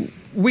got you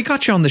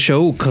on the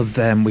show because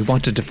we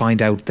wanted to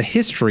find out the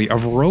history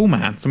of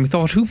romance, and we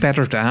thought, who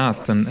better to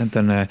ask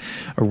than a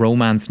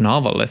romance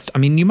novelist? I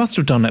mean, you must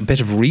have done a bit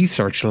of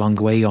research along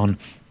the way on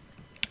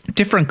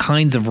different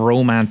kinds of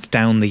romance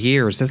down the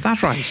years. Is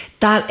that right?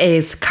 That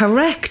is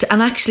correct.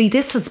 And actually,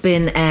 this has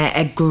been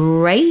a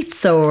great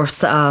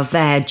source of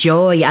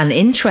joy and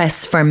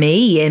interest for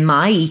me in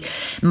my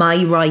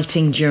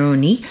writing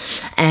journey.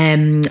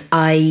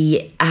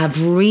 I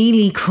have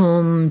really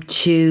come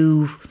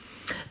to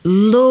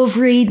love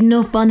reading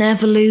up on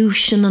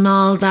evolution and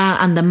all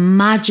that, and the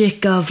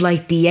magic of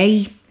like the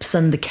apes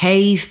and the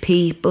cave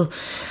people.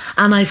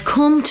 And I've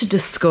come to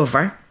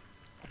discover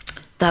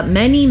that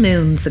many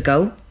moons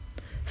ago,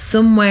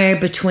 somewhere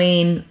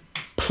between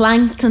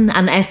Plankton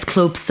and S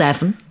Club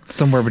 7,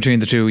 somewhere between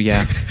the two,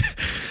 yeah.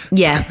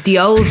 Yeah, the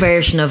old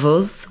version of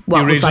us,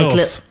 what was like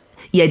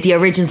the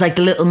originals, like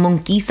the little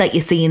monkeys that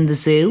you see in the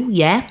zoo,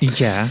 yeah?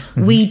 Yeah.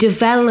 Mm-hmm. We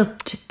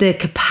developed the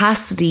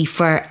capacity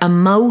for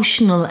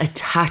emotional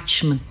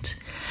attachment.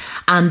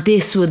 And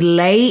this would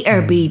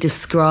later be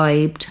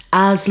described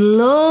as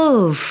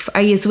love.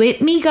 Are you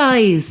with me,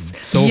 guys?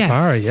 So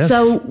far, yes.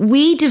 So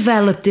we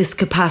developed this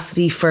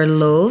capacity for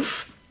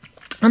love.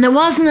 And it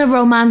wasn't a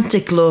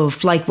romantic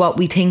love like what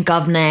we think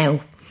of now.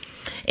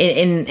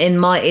 In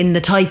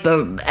the type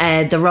of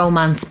the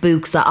romance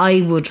books that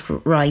I would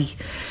write.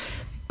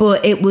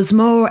 But it was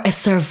more a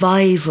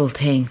survival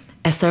thing,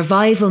 a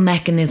survival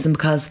mechanism,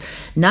 because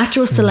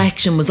natural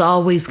selection was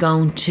always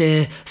going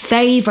to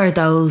favour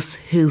those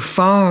who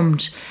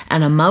formed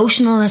an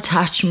emotional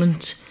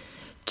attachment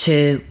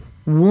to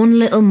one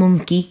little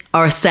monkey,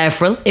 or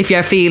several if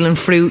you're feeling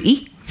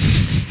fruity.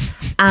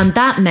 And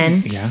that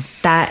meant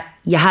that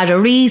you had a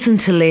reason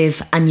to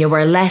live and you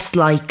were less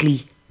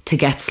likely to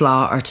get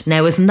slaughtered.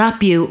 Now, isn't that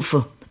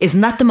beautiful? Isn't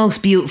that the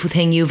most beautiful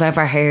thing you've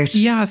ever heard?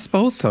 Yeah, I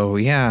suppose so,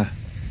 yeah.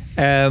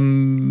 How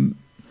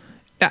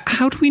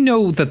do we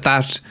know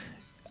that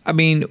I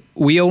mean,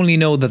 we only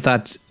know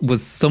that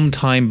was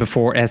sometime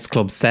before S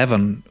Club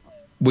 7.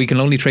 We can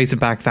only trace it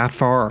back that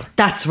far.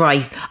 That's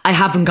right. I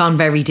haven't gone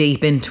very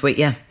deep into it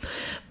yet.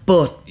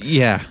 But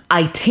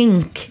I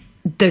think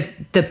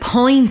the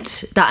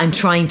point that I'm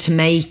trying to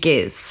make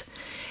is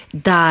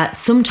that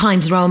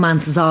sometimes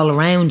romance is all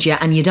around you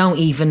and you don't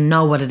even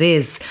know what it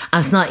is,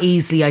 and it's not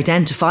easily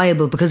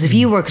identifiable. Because if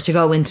you were to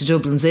go into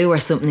Dublin Zoo or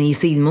something and you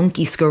see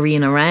monkeys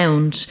scurrying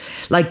around,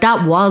 like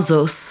that was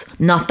us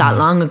not that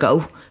long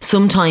ago,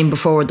 sometime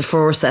before the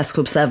first S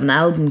Club 7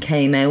 album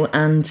came out,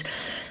 and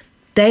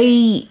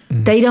they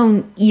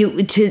don't,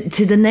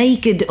 to the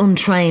naked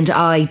untrained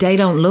eye, they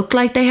don't look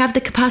like they have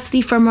the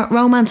capacity for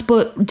romance,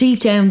 but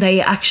deep down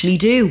they actually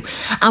do.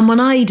 And when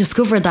I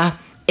discovered that,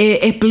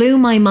 it blew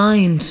my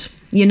mind,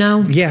 you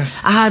know. Yeah.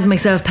 I had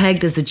myself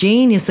pegged as a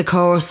genius, of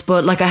course,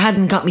 but like I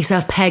hadn't got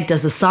myself pegged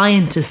as a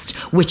scientist,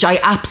 which I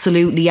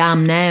absolutely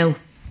am now.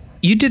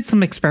 You did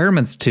some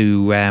experiments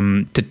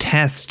to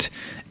test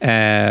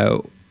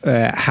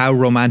how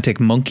romantic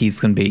monkeys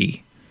can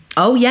be.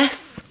 Oh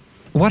yes.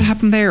 What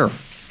happened there?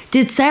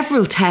 Did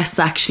several tests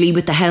actually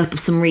with the help of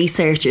some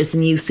researchers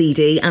in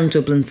UCD and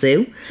Dublin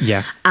Zoo.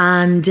 Yeah.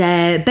 And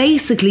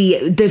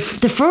basically the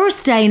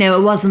first day, now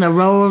it wasn't a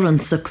roaring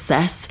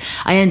success.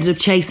 I ended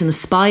up chasing a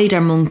spider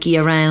monkey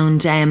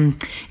around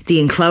the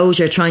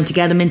enclosure, trying to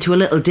get him into a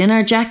little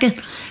dinner jacket,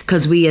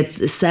 because we had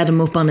set him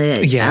up on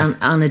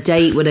a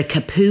date with a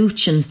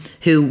capuchin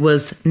who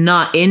was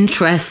not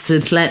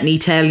interested, let me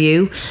tell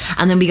you.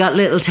 And then we got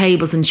little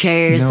tables and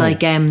chairs,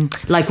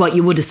 like what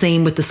you would have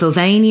seen with the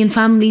Sylvanian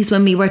families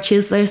when we were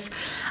Chislers.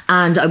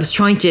 And I was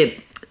trying to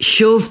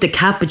shove the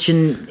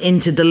capuchin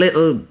into the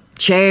little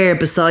chair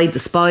beside the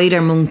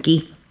spider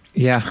monkey.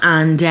 Yeah.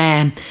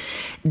 And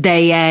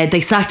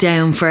they sat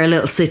down for a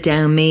little sit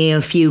down meal,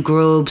 a few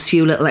grubs,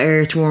 few little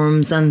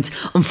earthworms, and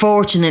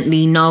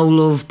unfortunately no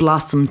love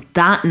blossomed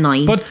that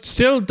night. But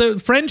still, the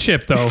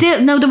friendship though.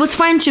 No, there was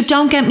friendship,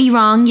 don't get me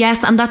wrong,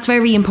 yes, and that's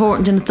very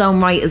important in its own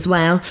right as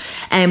well.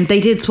 They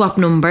did swap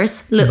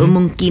numbers, little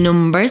monkey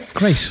numbers.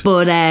 Great.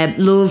 But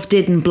love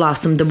didn't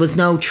blossom. There was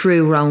no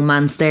true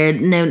romance there.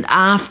 Now,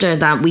 after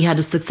that, we had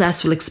a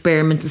successful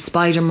experiment. The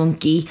spider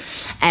monkey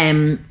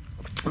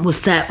was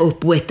set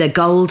up with the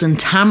golden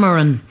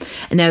tamarin.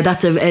 Now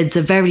it's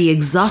a very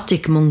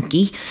exotic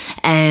monkey,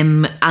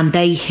 and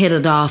they hit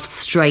it off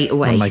straight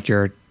away. Unlike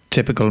your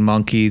typical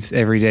monkeys,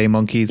 everyday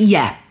monkeys.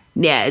 Yeah.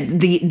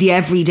 The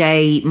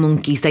everyday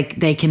monkeys,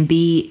 they can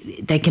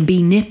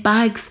be nip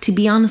bags, to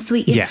be honest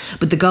with you. Yeah.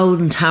 But the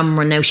golden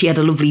tamarin, now she had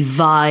a lovely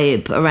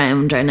vibe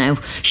around her. Now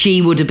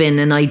she would have been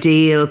an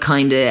ideal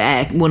kind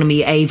of one of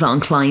me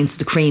Avon clients,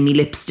 the creamy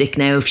lipstick.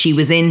 Now if she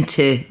was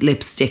into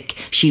lipstick,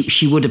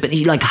 she would have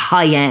been like a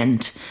high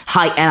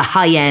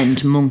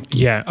end monkey.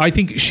 Yeah, I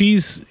think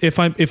she's, if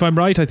I'm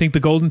right, I think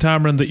the golden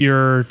tamarin that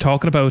you're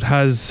talking about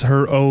has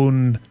her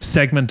own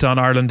segment on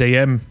Ireland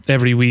AM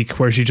every week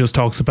where she just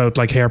talks about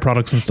like hair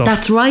products and stuff.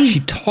 That's right. She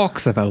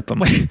talks about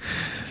them.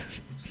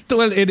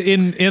 Well,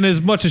 in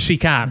as much as she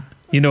can.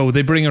 You know,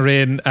 they bring her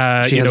in.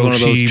 She has one of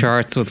those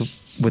charts with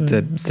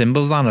the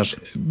symbols on it.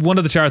 One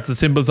of the charts with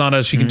symbols on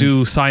it. She can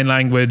do sign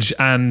language,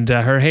 and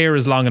her hair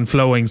is long and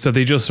flowing. So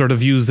they just sort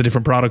of use the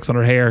different products on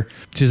her hair.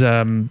 She's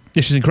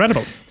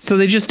incredible. So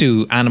they just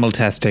do animal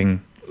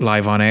testing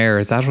live on air.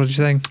 Is that what you're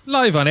saying?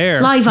 Live on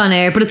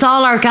air, but it's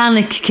all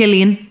organic,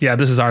 Killian. Yeah,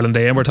 this is Ireland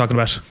Day, and we're talking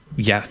about.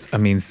 Yes, I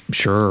mean,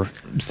 sure.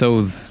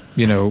 So's,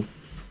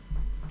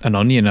 an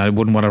onion. I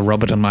wouldn't want to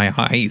rub it in my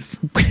eyes.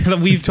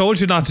 We've told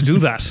you not to do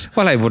that.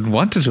 Well, I wouldn't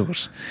want to do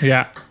it.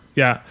 Yeah.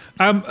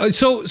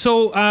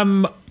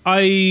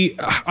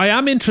 I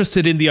am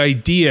interested in the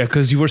idea,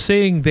 because you were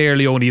saying there,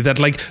 Leonie, that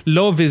like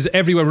love is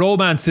everywhere,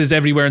 romance is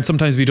everywhere, and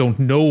sometimes we don't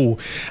know,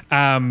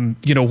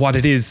 what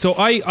it is. So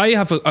I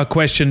have a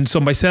question. So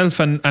myself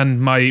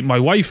and my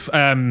wife,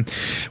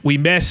 we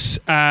met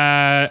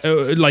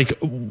like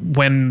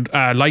when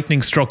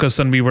lightning struck us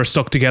and we were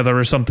stuck together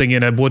or something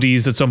in a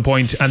Woodies at some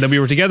point, and then we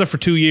were together for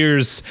 2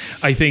 years,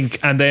 I think,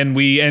 and then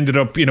we ended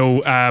up,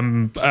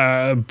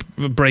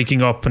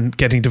 breaking up and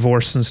getting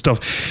divorced and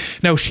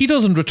stuff. Now she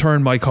doesn't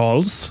return my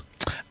calls.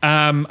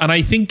 And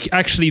I think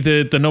actually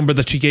the number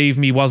that she gave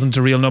me wasn't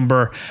a real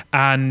number,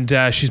 and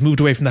she's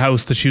moved away from the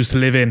house that she used to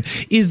live in.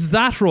 Is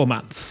that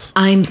romance?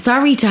 I'm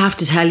sorry to have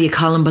to tell you,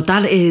 Colin, but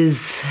that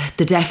is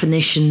the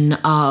definition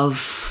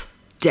of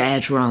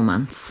dead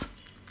romance.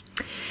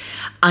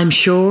 I'm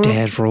sure.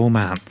 Dead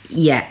romance.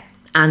 Yeah.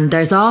 And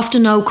there's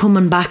often no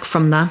coming back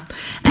from that.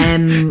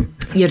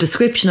 Your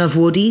description of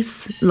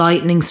Woodies,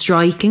 lightning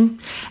striking.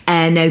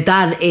 Now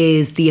that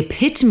is the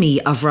epitome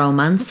of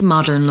romance,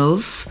 modern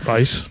love.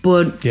 Right.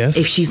 But yes,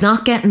 if she's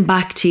not getting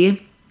back to you,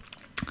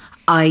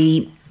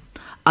 I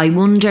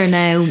wonder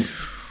now,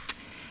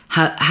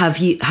 have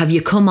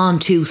you come on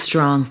too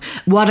strong?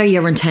 What are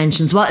your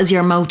intentions? What is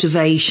your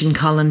motivation,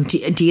 Colin?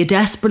 Do you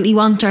desperately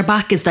want her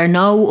back? Is there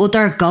no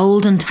other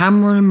golden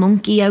tamarin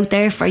monkey out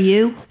there for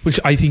you? Which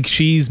I think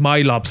she's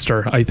my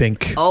lobster, I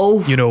think.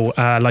 Oh.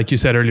 Like you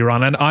said earlier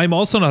on. And I'm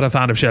also not a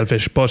fan of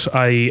shellfish, but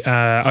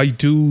I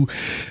do.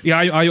 Yeah,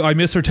 I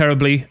miss her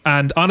terribly.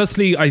 And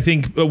honestly, I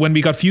think when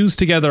we got fused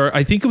together,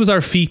 I think it was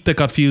our feet that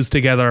got fused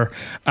together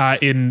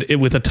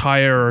with a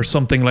tire or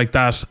something like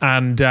that.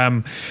 And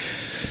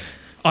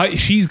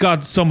she's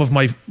got some of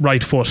my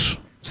right foot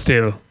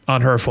still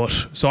on her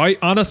foot. So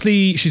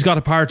she's got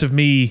a part of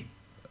me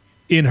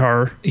in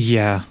her.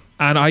 Yeah.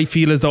 And I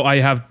feel as though I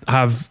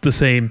have the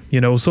same,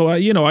 So,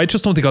 I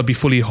just don't think I'd be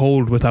fully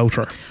whole without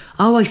her.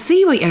 Oh, I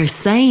see what you're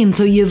saying.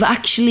 So you've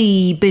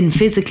actually been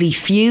physically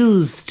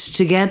fused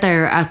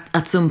together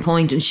at some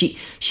point, and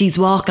she's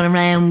walking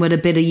around with a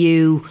bit of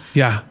you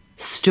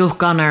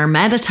stuck on her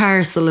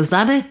metatarsal. Is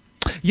that it?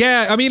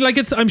 Yeah, I mean,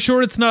 I'm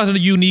sure it's not a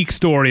unique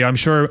story. I'm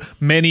sure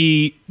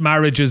many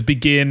marriages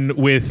begin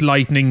with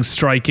lightning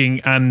striking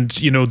and,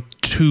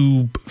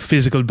 two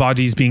physical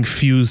bodies being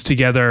fused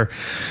together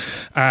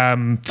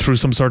through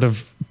some sort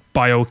of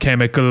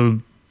biochemical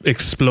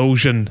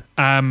explosion.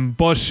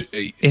 But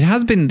it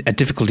has been a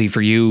difficulty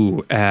for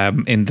you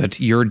in that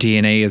your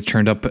DNA has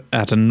turned up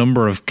at a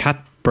number of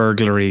cat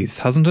burglaries,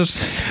 hasn't it?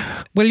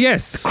 Well,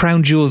 yes. The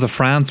crown jewels of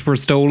France were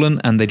stolen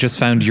and they just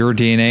found your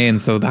DNA,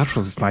 and so that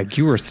was like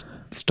you were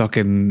stuck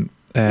in...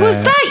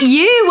 was that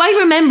you? I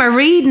remember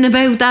reading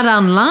about that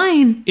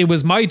online. It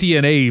was my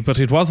DNA, but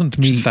it wasn't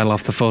me. Just fell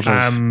off the foot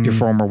of your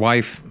former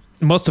wife.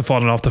 Must have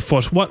fallen off the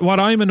foot. What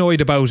I'm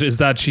annoyed about is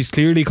that she's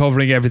clearly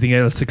covering everything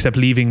else except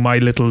leaving my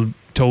little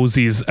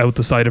toesies out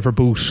the side of her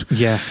boot.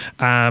 Yeah.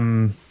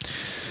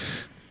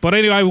 But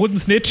anyway, I wouldn't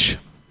snitch.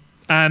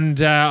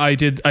 And I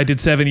did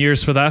 7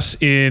 years for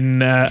that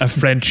in a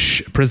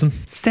French prison.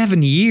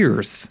 7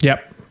 years?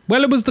 Yep.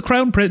 Well, it was the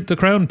crown prince.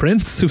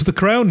 It was the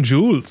crown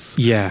jewels.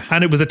 Yeah.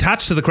 And it was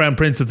attached to the crown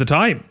prince at the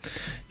time.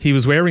 He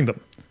was wearing them.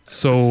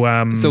 So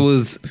it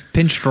was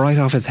pinched right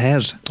off his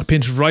head.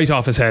 Pinched right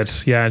off his head,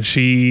 yeah, and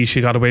she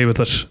got away with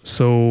it.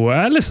 So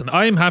listen,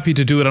 I'm happy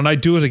to do it, and I'd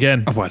do it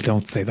again. Oh, well,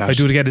 don't say that. I'd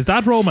do it again. Is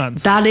that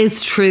romance? That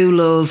is true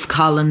love,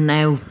 Colin.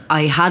 Now,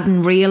 I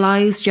hadn't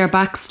realised your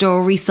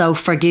backstory, so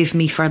forgive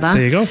me for that.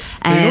 There you go.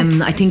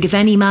 I think if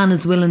any man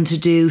is willing to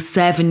do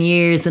 7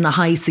 years in a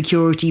high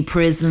security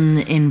prison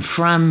in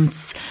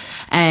France,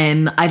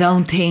 I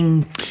don't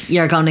think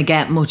you're going to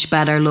get much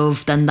better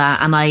love than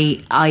that. And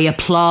I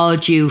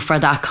applaud you for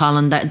that,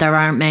 Colin. There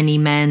aren't many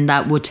men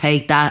that would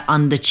take that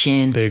on the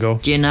chin. There you go.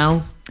 Do you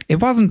know? It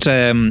wasn't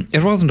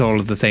all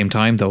at the same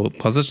time, though,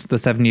 was it? The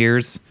 7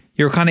 years?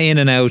 You were kind of in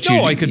and out.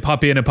 No, I could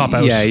pop in and pop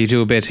out. Yeah, you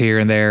do a bit here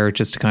and there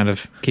just to kind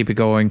of keep it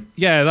going.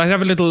 Yeah, I'd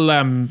have a little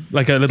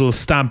like a little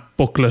stamp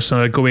booklet, and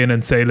I'd go in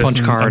and say,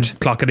 listen, punch card,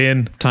 clock it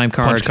in, time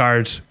card, punch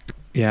card.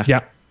 Yeah.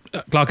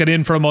 Clock it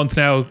in for a month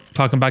now,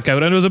 clocking back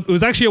out. And it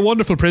was actually a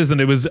wonderful prison.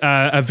 It was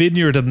a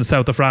vineyard in the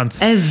south of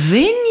France. A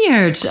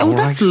vineyard? Oh,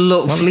 that's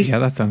lovely. Well, yeah,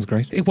 that sounds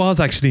great. It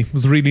was actually. It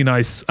was really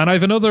nice. And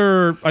I've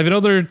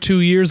another 2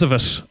 years of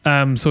it.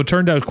 So it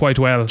turned out quite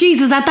well.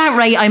 Jesus, at that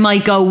rate, I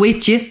might go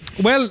with you.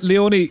 Well,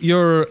 Leonie,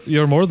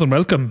 you're more than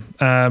welcome.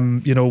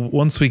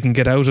 Once we can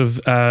get out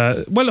of...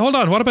 well, hold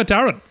on. What about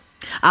Darren?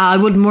 I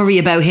wouldn't worry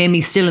about him.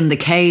 He's still in the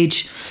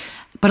cage.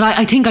 But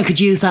I think I could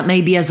use that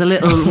maybe as a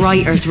little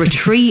writer's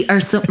retreat or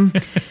something.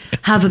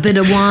 Have a bit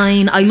of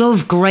wine. I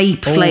love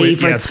grape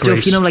flavoured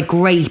stuff, great. like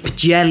grape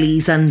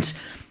jellies, and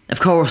of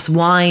course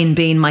wine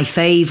being my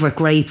favourite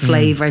grape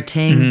flavoured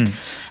thing.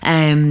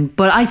 Mm-hmm.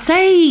 But I'd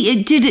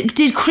say,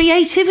 did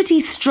creativity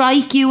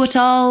strike you at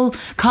all,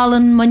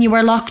 Colin, when you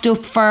were locked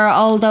up for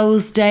all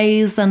those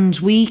days and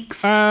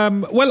weeks?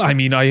 Well, I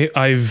mean,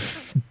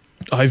 I've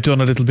done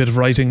a little bit of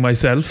writing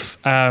myself.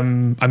 I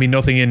mean,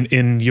 nothing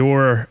in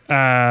your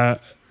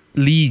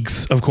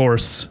leagues, of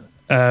course.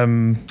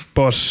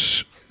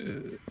 But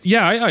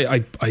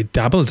yeah, I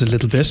dabbled a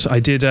little bit. I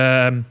did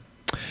a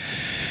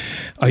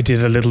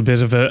little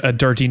bit of a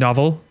dirty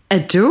novel. A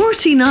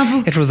dirty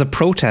novel? It was a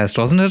protest,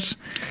 wasn't it?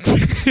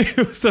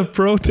 It was a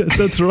protest,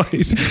 that's right.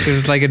 It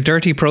was like a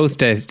dirty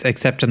protest,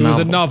 except a novel. It was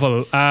a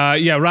novel.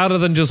 Rather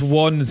than just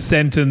one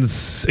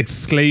sentence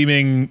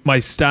exclaiming my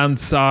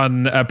stance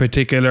on a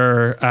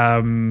particular...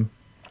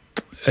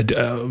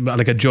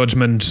 like a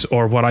judgment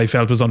or what I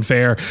felt was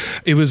unfair.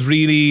 It was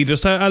really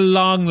just a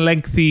long,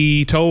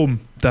 lengthy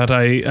tome that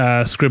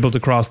I scribbled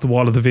across the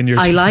wall of the vineyard.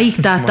 I like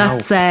that. Wow.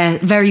 That's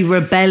very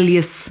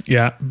rebellious.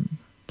 Yeah.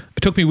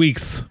 It took me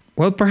weeks.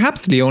 Well,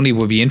 perhaps Leonie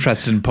would be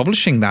interested in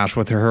publishing that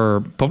with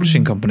her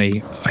publishing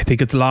company. I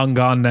think it's long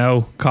gone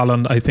now,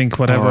 Colin. I think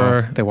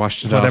whatever they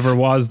washed it whatever off.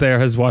 was there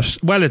has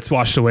washed. Well, it's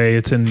washed away.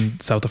 It's in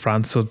south of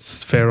France, so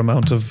it's a fair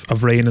amount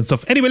of rain and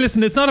stuff. Anyway,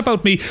 listen, it's not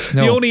about me.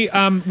 No. Leonie,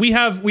 we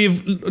have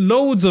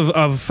loads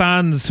of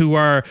fans who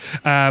are.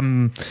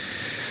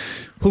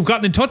 Who've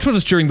gotten in touch with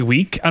us during the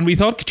week, and we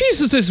thought,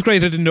 Jesus, this is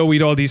great. I didn't know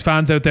we'd all these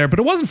fans out there, but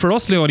it wasn't for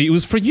us, Leonie. It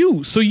was for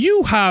you. So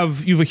you've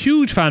a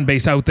huge fan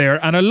base out there,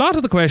 and a lot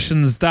of the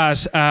questions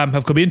that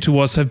have come into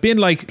us have been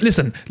like,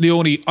 listen,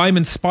 Leonie, I'm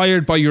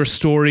inspired by your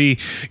story.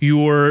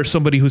 You're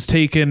somebody who's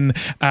taken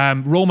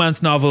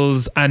romance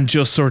novels and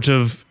just sort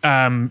of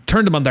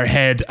turned them on their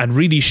head and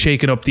really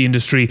shaken up the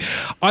industry.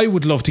 I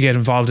would love to get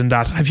involved in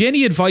that. Have you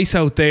any advice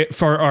out there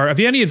have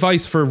you any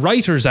advice for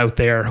writers out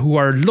there who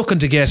are looking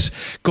to get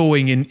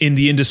going in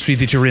the industry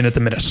that you're in at the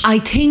minute? I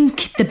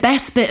think the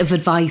best bit of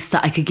advice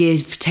that I could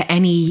give to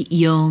any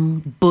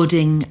young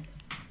budding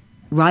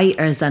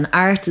writers and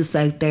artists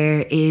out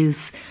there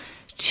is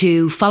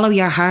to follow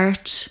your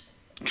heart,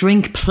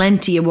 drink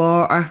plenty of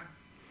water,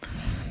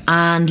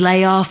 and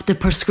lay off the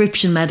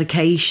prescription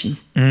medication.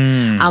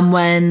 And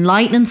when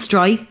lightning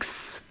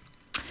strikes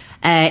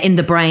in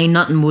the brain,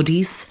 not in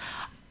Woody's,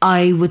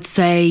 I would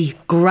say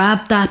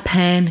grab that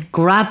pen,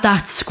 grab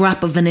that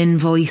scrap of an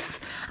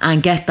invoice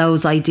and get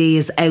those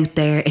ideas out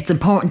there. It's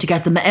important to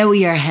get them out of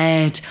your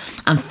head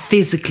and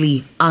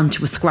physically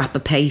onto a scrap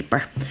of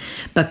paper,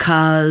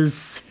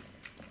 because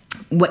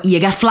you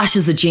get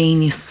flashes of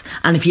genius,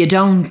 and if you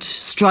don't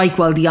strike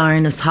while the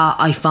iron is hot,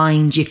 I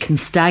find you can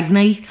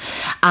stagnate,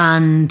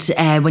 and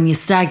when you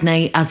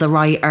stagnate as a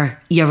writer,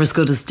 you're as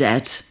good as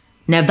dead.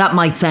 Now that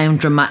might sound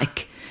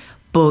dramatic,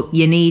 but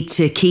you need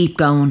to keep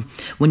going.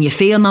 When you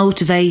feel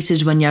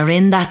motivated, when you're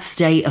in that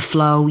state of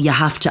flow, you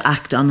have to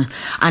act on it.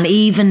 And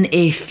even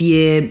if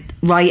you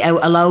write out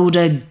a load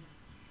of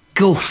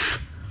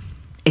guff,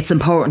 it's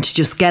important to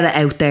just get it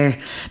out there,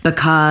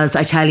 because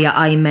I tell you,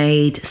 I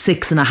made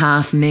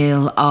 6.5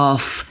 mil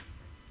off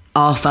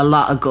a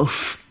lot of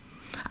guff.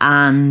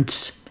 And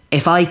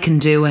if I can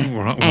do it,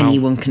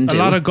 anyone can do it.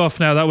 A lot of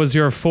guff now. That was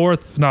your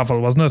 4th novel,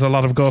 wasn't it? A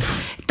lot of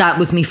guff. That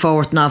was my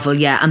 4th novel,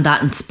 yeah. And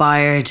that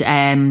inspired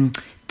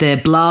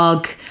the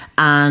blog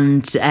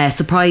and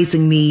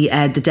surprisingly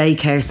the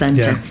daycare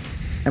centre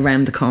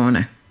around the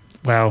corner.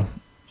 Wow.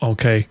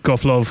 Okay.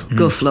 Guff love.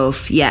 Guff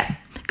love, yeah.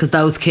 Because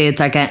those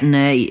kids are getting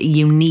a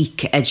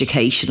unique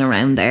education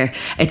around there.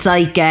 It's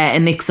like a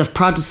mix of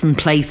Protestant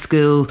play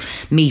school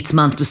meets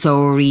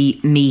Montessori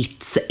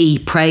meets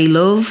Eat, Pray,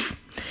 Love.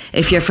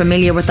 If you're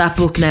familiar with that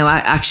book now,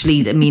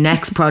 actually, my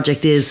next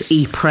project is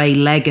Eat, Pray,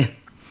 Leg.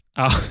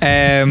 Oh.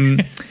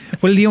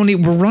 Well, Leonie,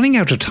 we're running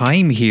out of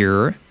time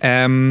here.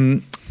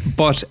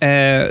 But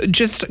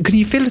just can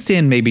you fill us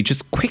in maybe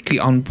just quickly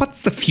on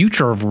what's the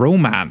future of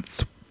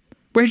romance?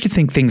 Where do you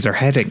think things are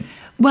heading?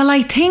 Well,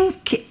 I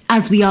think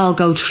as we all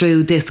go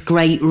through this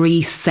great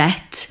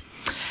reset,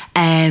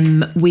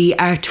 we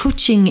are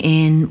touching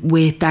in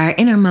with our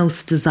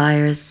innermost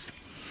desires,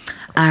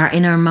 our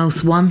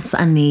innermost wants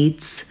and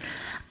needs.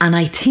 And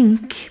I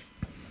think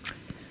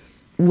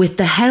with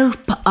the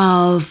help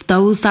of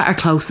those that are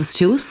closest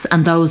to us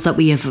and those that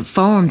we have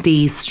formed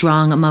these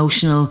strong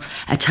emotional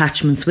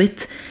attachments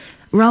with,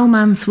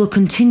 romance will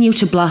continue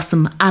to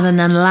blossom at an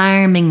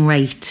alarming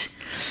rate.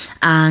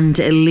 And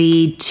it'll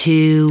lead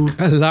to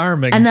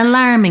an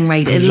alarming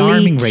rate.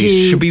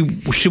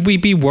 Should we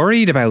be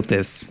worried about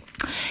this?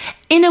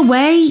 In a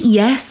way,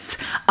 yes.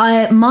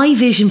 My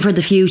vision for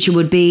the future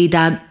would be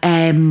that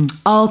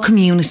all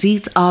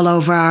communities all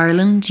over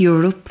Ireland,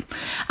 Europe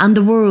and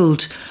the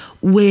world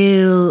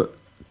will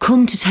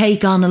come to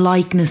take on a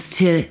likeness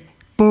to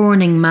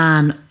Burning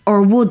Man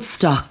or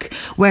Woodstock,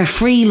 where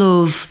free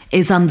love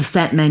is on the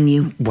set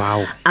menu.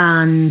 Wow.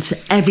 And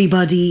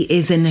everybody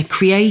is in a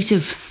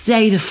creative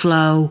state of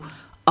flow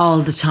all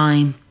the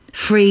time.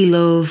 Free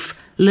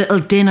love, little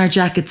dinner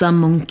jackets on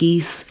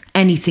monkeys,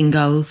 anything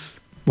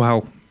goes.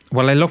 Wow.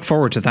 Well, I look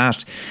forward to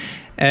that.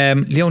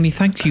 Leonie,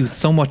 thank you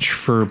so much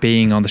for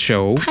being on the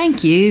show.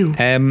 Thank you.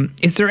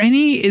 Is there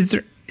any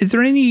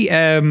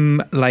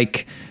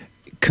like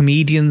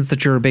comedians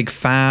that you're a big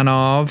fan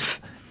of?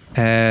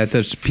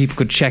 That people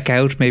could check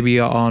out maybe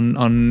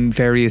on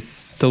various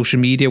social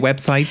media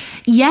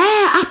websites?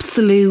 Yeah,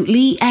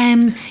 absolutely.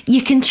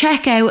 You can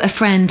check out a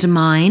friend of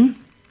mine.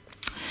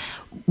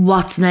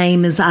 What's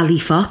name is Ali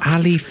Fox.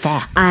 Ali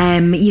Fox.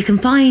 You can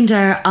find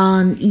her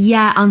on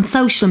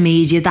social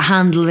media. The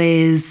handle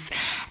is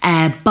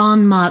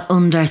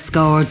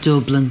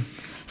bonmot_Dublin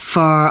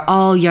for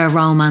all your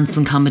romance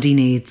and comedy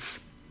needs.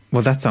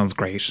 Well, that sounds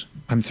great.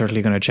 I'm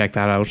certainly going to check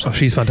that out. Oh,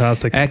 she's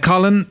fantastic.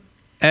 Colin,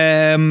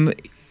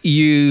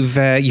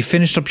 you've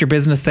finished up your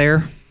business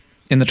there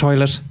in the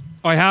toilet?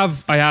 I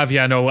have.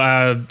 Yeah,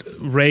 no.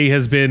 Ray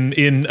has been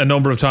in a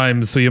number of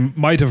times, so you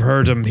might have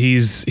heard him.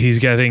 He's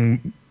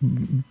getting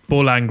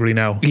bull angry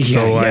now,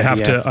 so I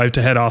have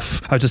to head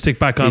off. I have to stick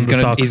back on the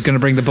socks. He's going to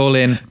bring the bull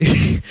in.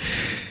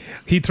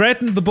 He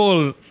threatened the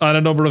bull on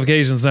a number of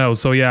occasions now.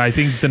 So yeah, I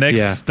think the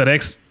next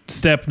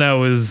step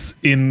now is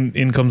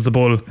in comes the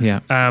bull. Yeah.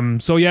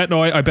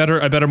 I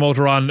better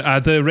motor on.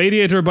 The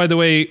radiator, by the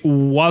way,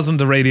 wasn't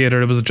a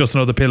radiator. It was just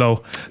another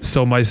pillow.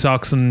 So my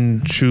socks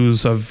and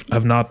shoes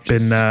have not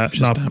been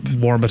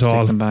warm at all.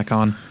 Stick them back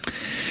on.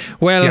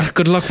 Well,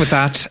 good luck with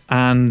that,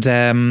 and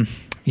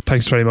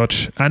thanks very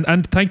much,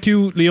 and thank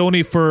you,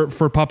 Leonie,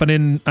 for popping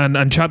in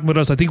and chatting with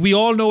us. I think we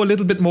all know a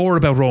little bit more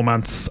about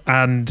romance,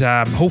 and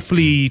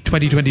hopefully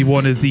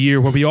 2021 is the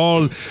year where we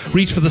all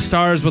reach for the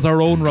stars with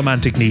our own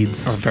romantic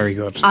needs. Oh, very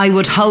good. I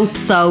would hope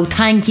so.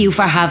 Thank you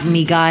for having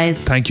me,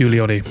 guys. Thank you,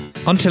 Leonie.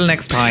 Until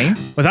next time.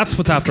 Well, that's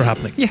what's after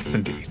happening. Yes,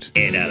 indeed.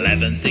 In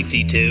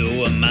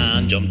 1162, a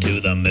man jumped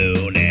to the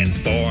moon. In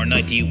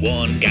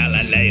 491,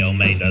 Galileo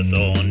made the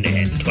sun.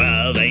 In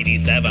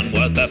 1287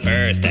 was the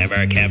first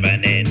ever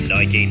Kevin. In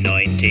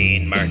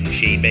 1919, Martin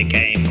Sheen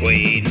became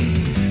queen.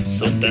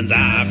 Something's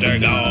after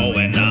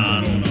going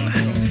on.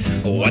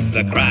 What's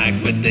the crack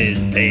with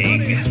this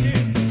thing?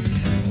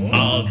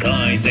 All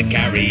kinds of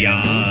carry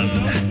on.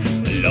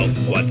 Look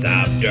what's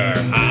after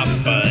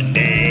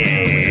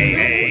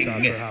happening. What's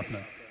after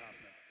happening.